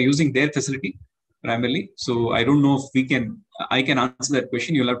 and we are using their facility primarily. So I don't know if I can answer that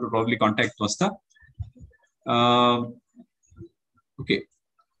question. You'll have to probably contact Twasta. Okay.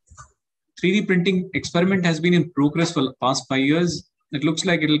 3D printing experiment has been in progress for the past 5 years. It looks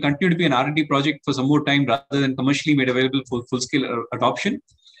like it will continue to be an R&D project for some more time rather than commercially made available for full-scale adoption.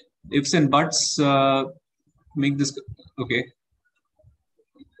 Ifs and buts make this okay.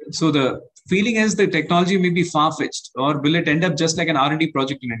 So the feeling is the technology may be far-fetched, or will it end up just like an R&D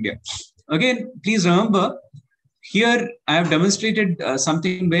project in India? Again, please remember, here I have demonstrated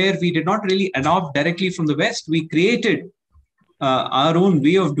something where we did not really adopt directly from the West. We created our own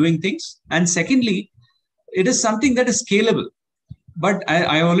way of doing things. And secondly, it is something that is scalable. But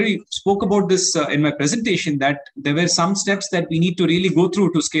I already spoke about this in my presentation, that there were some steps that we need to really go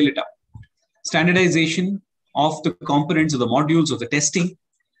through to scale it up. Standardization of the components, of the modules, of the testing.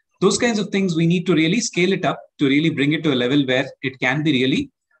 Those kinds of things we need to really scale it up to really bring it to a level where it can be really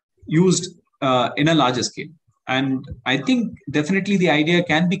used in a larger scale. And I think definitely the idea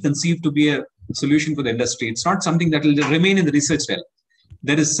can be conceived to be a solution for the industry. It's not something that will remain in the research realm.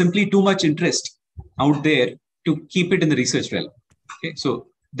 There is simply too much interest out there to keep it in the research realm. Okay, so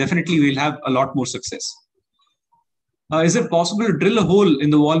definitely we'll have a lot more success. Is it possible to drill a hole in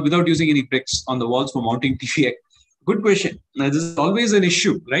the wall without using any bricks on the walls for mounting TVX? Good question. This is always an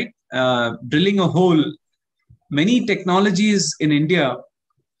issue, right? Drilling a hole. Many technologies in India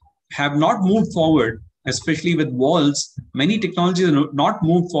have not moved forward especially with walls, many technologies are not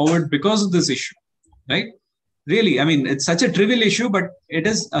moved forward because of this issue, right? Really, I mean, it's such a trivial issue, but it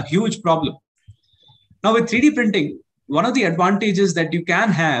is a huge problem. Now with 3D printing, one of the advantages that you can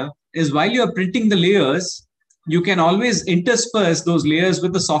have is while you are printing the layers, you can always intersperse those layers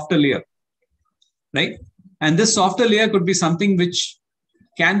with a softer layer, right? And this softer layer could be something which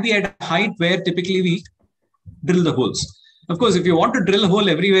can be at a height where typically we drill the holes. Of course, if you want to drill a hole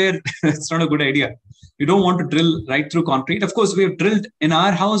everywhere, it's not a good idea. You don't want to drill right through concrete. Of course, we have drilled in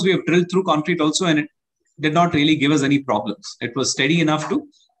our house, we have drilled through concrete also, and it did not really give us any problems. It was steady enough to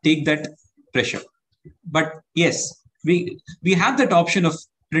take that pressure. But yes, we have that option of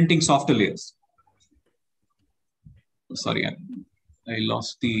printing softer layers. Sorry, I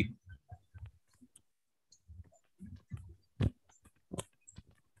lost the...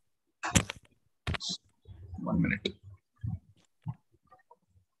 One minute.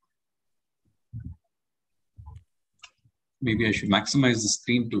 Maybe I should maximize the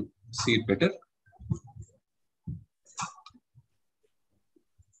screen to see it better.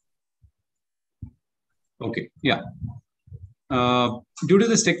 Okay, yeah. Due to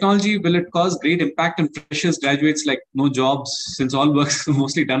this technology, will it cause great impact on freshers, graduates, like no jobs, since all work's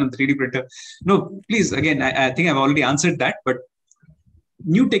mostly done on 3D printer? No, please, again, I think I've already answered that, but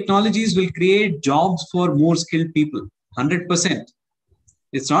new technologies will create jobs for more skilled people, 100%.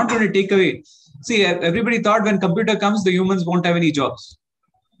 It's not going to take away. See, everybody thought when computer comes, the humans won't have any jobs.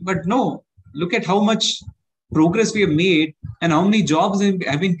 But no, look at how much progress we have made and how many jobs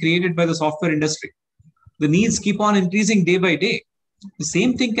have been created by the software industry. The needs keep on increasing day by day. The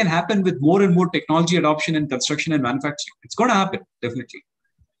same thing can happen with more and more technology adoption in construction and manufacturing. It's going to happen, definitely.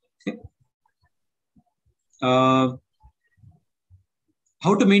 Okay.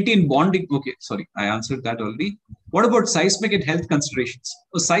 How to maintain bonding? Okay, sorry, I answered that already. What about seismic and health considerations?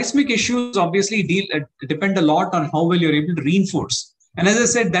 So seismic issues obviously depend a lot on how well you're able to reinforce. And as I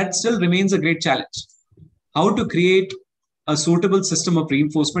said, that still remains a great challenge. How to create a suitable system of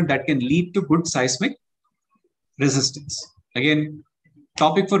reinforcement that can lead to good seismic resistance. Again,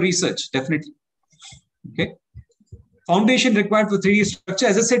 topic for research, definitely. Okay. Foundation required for 3D structure.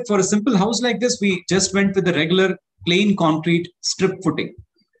 As I said, for a simple house like this, we just went with the regular plain concrete strip footing.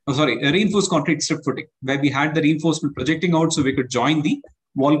 Oh, sorry, a reinforced concrete strip footing, where we had the reinforcement projecting out so we could join the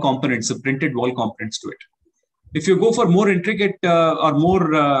wall components, the printed wall components to it. If you go for more intricate or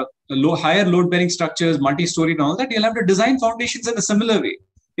more higher load-bearing structures, multi-story and all that, you'll have to design foundations in a similar way.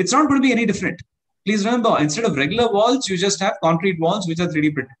 It's not going to be any different. Please remember, instead of regular walls, you just have concrete walls which are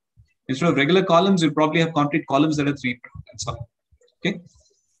 3D printed. Instead of regular columns, you'll probably have concrete columns that are 3D printed. That's all. Okay.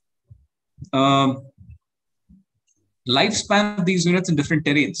 Lifespan of these units in different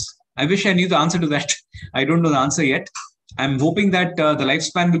terrains. I wish I knew the answer to that. I don't know the answer yet. I'm hoping that the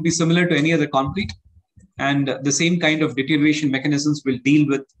lifespan will be similar to any other concrete, and the same kind of deterioration mechanisms will deal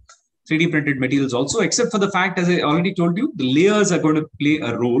with 3D printed materials also, except for the fact, as I already told you, the layers are going to play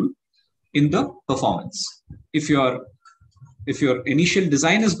a role in the performance. If your initial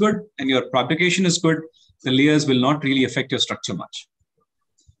design is good and your propagation is good, the layers will not really affect your structure much.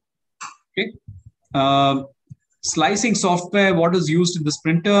 Okay. Slicing software, what is used in this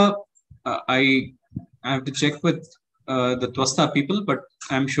printer? I have to check with the Twasta people, but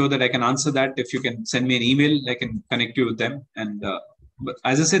I'm sure that I can answer that. If you can send me an email, I can connect you with them. And but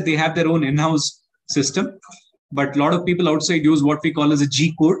as I said, they have their own in-house system, but a lot of people outside use what we call as a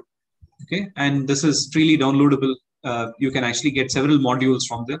G code. Okay, and this is freely downloadable. You can actually get several modules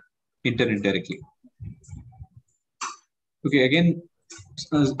from the internet directly. Okay, again,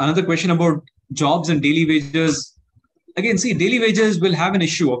 another question about jobs and daily wages. Again, see, daily wages will have an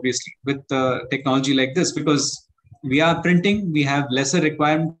issue, obviously, with technology like this, because we are printing, we have lesser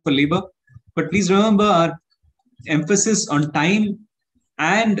requirement for labor. But please remember, our emphasis on time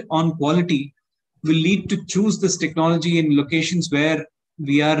and on quality will lead to choose this technology in locations where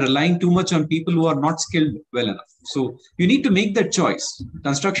we are relying too much on people who are not skilled well enough. So you need to make that choice.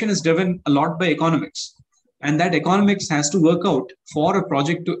 Construction is driven a lot by economics, and that economics has to work out for a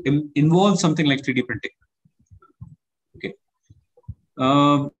project to involve something like 3D printing. Okay.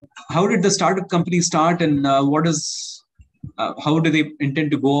 How did the startup company start, and how do they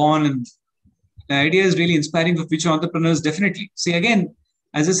intend to go on? And the idea is really inspiring for future entrepreneurs, definitely. See, again,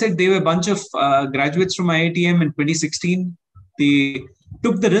 as I said, they were a bunch of graduates from IITM in 2016. They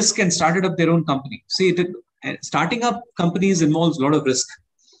took the risk and started up their own company. See, starting up companies involves a lot of risk.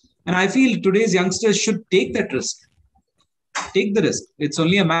 And I feel today's youngsters should take that risk. Take the risk. It's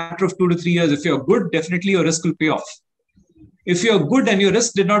only a matter of 2 to 3 years. If you're good, definitely your risk will pay off. If you're good and your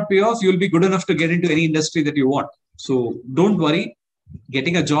risk did not pay off, you'll be good enough to get into any industry that you want. So don't worry.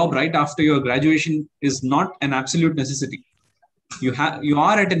 getting a job right after your graduation is not an absolute necessity. You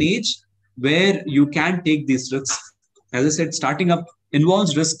are at an age where you can take these risks. As I said, starting up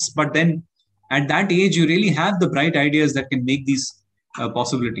involves risks, but then at that age, you really have the bright ideas that can make these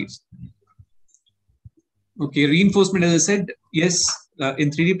possibilities. Okay, reinforcement, as I said, yes,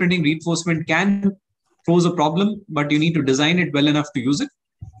 in 3D printing, reinforcement can pose a problem, but you need to design it well enough to use it.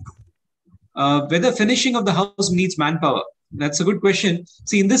 Whether finishing of the house needs manpower, that's a good question.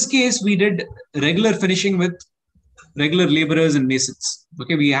 See, in this case, we did regular finishing with regular laborers and masons.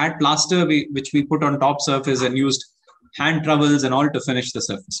 Okay, we had plaster which we put on top surface and used hand trowels and all to finish the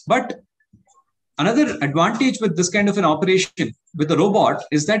surface. But another advantage with this kind of an operation with a robot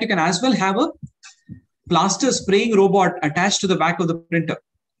is that you can as well have a plaster spraying robot attached to the back of the printer.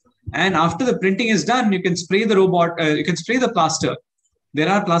 And after the printing is done, you can spray the robot, you can spray the plaster. There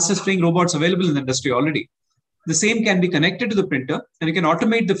are plaster spraying robots available in the industry already. The same can be connected to the printer and you can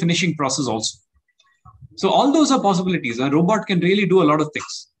automate the finishing process also. So all those are possibilities. A robot can really do a lot of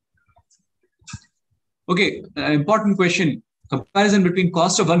things. Okay, important question. Comparison between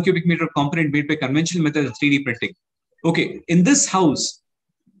cost of 1 cubic meter of component made by conventional method and 3D printing. Okay, in this house,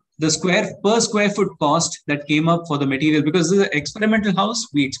 the per square foot cost that came up for the material, because this is an experimental house,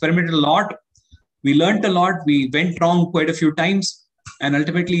 we experimented a lot, we learned a lot, we went wrong quite a few times, and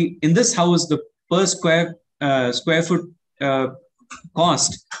ultimately in this house, the per square foot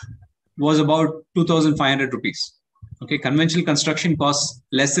cost was about 2,500 rupees. Okay, conventional construction costs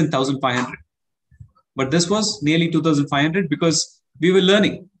less than 1,500. But this was nearly 2,500 because we were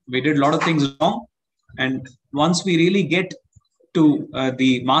learning. We did a lot of things wrong. And once we really get to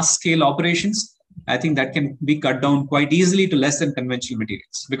the mass scale operations, I think that can be cut down quite easily to less than conventional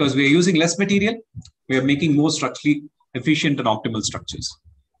materials. Because we are using less material, we are making more structurally efficient and optimal structures.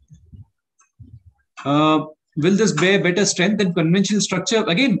 Will this bear better strength than conventional structure?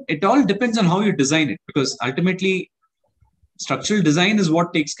 Again, it all depends on how you design it. Because ultimately, structural design is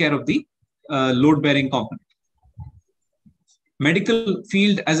what takes care of the load-bearing component. Medical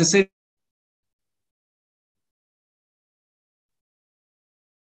field, as I said,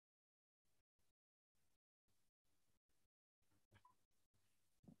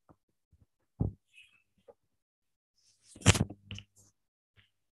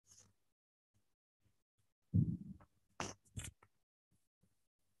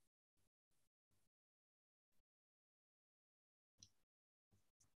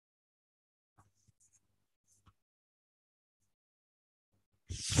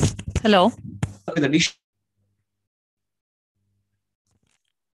 Hello. with addition.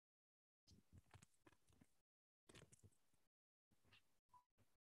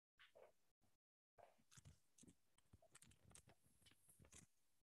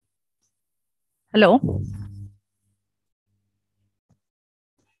 Hello.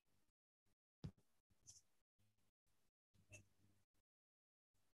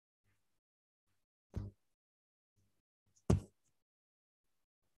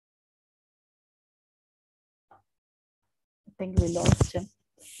 I think we lost him.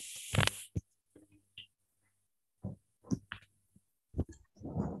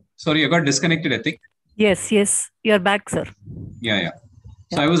 Sorry, I got disconnected, I think. Yes, you're back, sir. Yeah.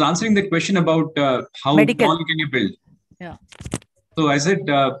 So I was answering the question about how Medical. tall can you build. Yeah. So I said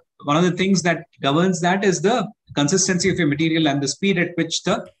one of the things that governs that is the consistency of your material and the speed at which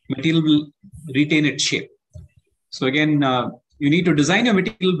the material will retain its shape. So again, you need to design your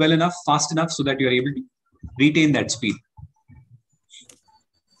material well enough, fast enough so that you are able to retain that speed.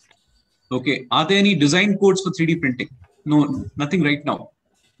 Okay, are there any design codes for 3D printing? No, nothing right now.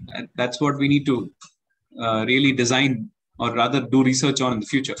 That's what we need to really design or rather do research on in the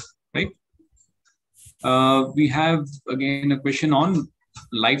future, right? We have again a question on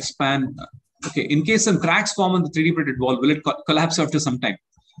lifespan. Okay, in case some cracks form on the 3D printed wall, will it collapse after some time?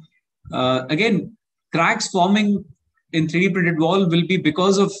 Again, cracks forming in 3D printed wall will be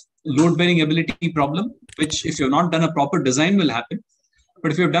because of load bearing ability problem, which if you've not done a proper design will happen.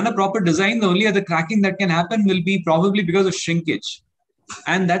 But if you've done a proper design, the only other cracking that can happen will be probably because of shrinkage.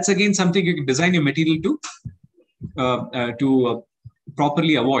 And that's again something you can design your material to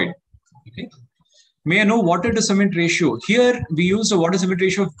properly avoid. Okay. May I know water to cement ratio? Here we used a water cement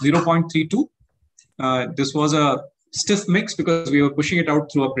ratio of 0.32. This was a stiff mix because we were pushing it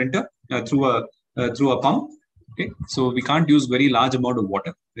out through a printer, through a pump. Okay, so we can't use very large amount of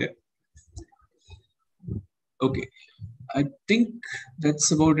water there. Okay, I think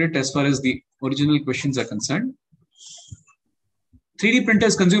that's about it as far as the original questions are concerned. 3D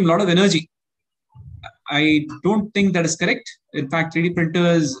printers consume a lot of energy. I don't think that is correct. In fact, 3D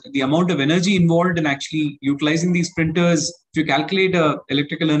printers, the amount of energy involved in actually utilizing these printers, if you calculate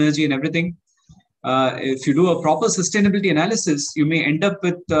electrical energy and everything, if you do a proper sustainability analysis, you may end up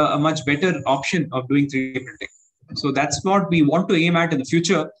with a much better option of doing 3D printing. So that's what we want to aim at in the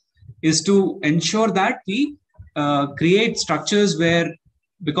future, is to ensure that we create structures where,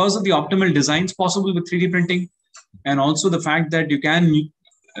 because of the optimal designs possible with 3D printing, and also the fact that you can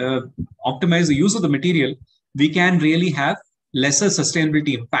optimize the use of the material, we can really have lesser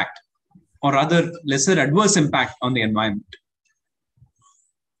sustainability impact, or rather lesser adverse impact on the environment.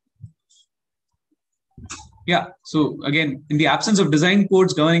 Yeah, so again, in the absence of design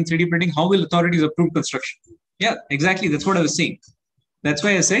codes governing 3D printing, how will authorities approve construction? Yeah, exactly. That's what I was saying. That's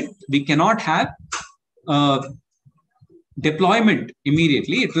why I said we cannot have deployment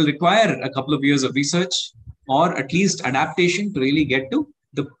immediately. It will require a couple of years of research, or at least adaptation, to really get to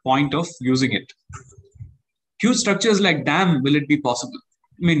the point of using it. Huge structures like dam, will it be possible?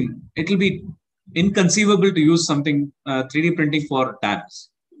 I mean, it will be inconceivable to use something 3D printing for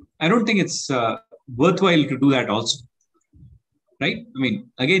dams. I don't think it's worthwhile to do that also, right? I mean,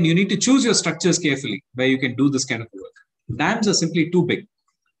 again, you need to choose your structures carefully where you can do this kind of work. Dams are simply too big.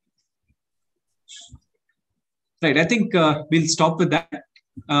 Right, I think we'll stop with that.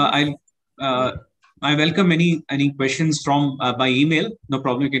 I welcome any questions from by email. No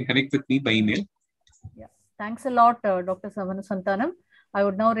problem, you can connect with me by email. Yeah, thanks a lot, Dr. Manusantanam. I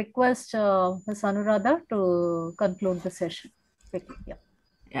would now request Ms. Anuradha to conclude the session. Yeah.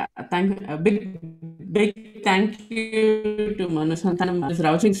 Yeah, a big thank you to Manusantanam. This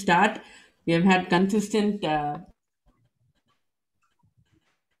rousing start. We have had consistent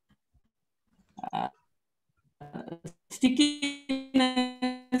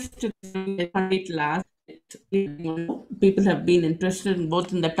stickiness to it last. People have been interested in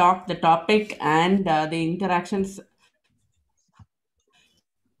both in the topic, and the interactions,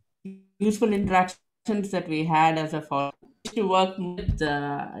 useful interactions that we had as a follow. To work with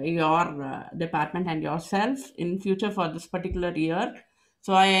your department and yourself in future for this particular year.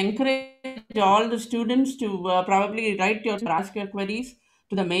 So I encourage all the students to probably ask your queries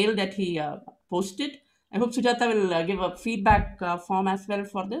to the mail that he posted. I hope Sujata will give a feedback form as well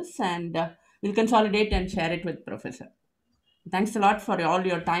for this, and we'll consolidate and share it with Professor. Thanks a lot for all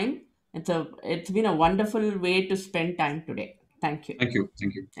your time. It's been a wonderful way to spend time today. Thank you. Thank you.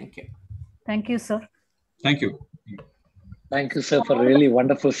 Thank you. Thank you. Thank you, sir. Thank you. Thank you, sir, for a really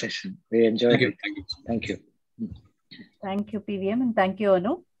wonderful session. We enjoyed it. Thank you. Thank you. Thank you, PVM, and thank you,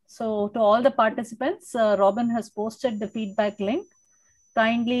 Anu. So to all the participants, Robin has posted the feedback link.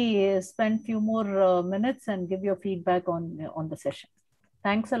 Kindly spend a few more minutes and give your feedback on the session.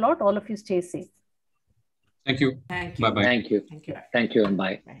 Thanks a lot. All of you stay safe. Thank you. Bye-bye. Thank you. Thank you and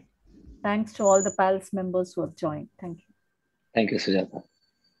bye. Thanks to all the PALS members who have joined. Thank you. Thank you, Sujata.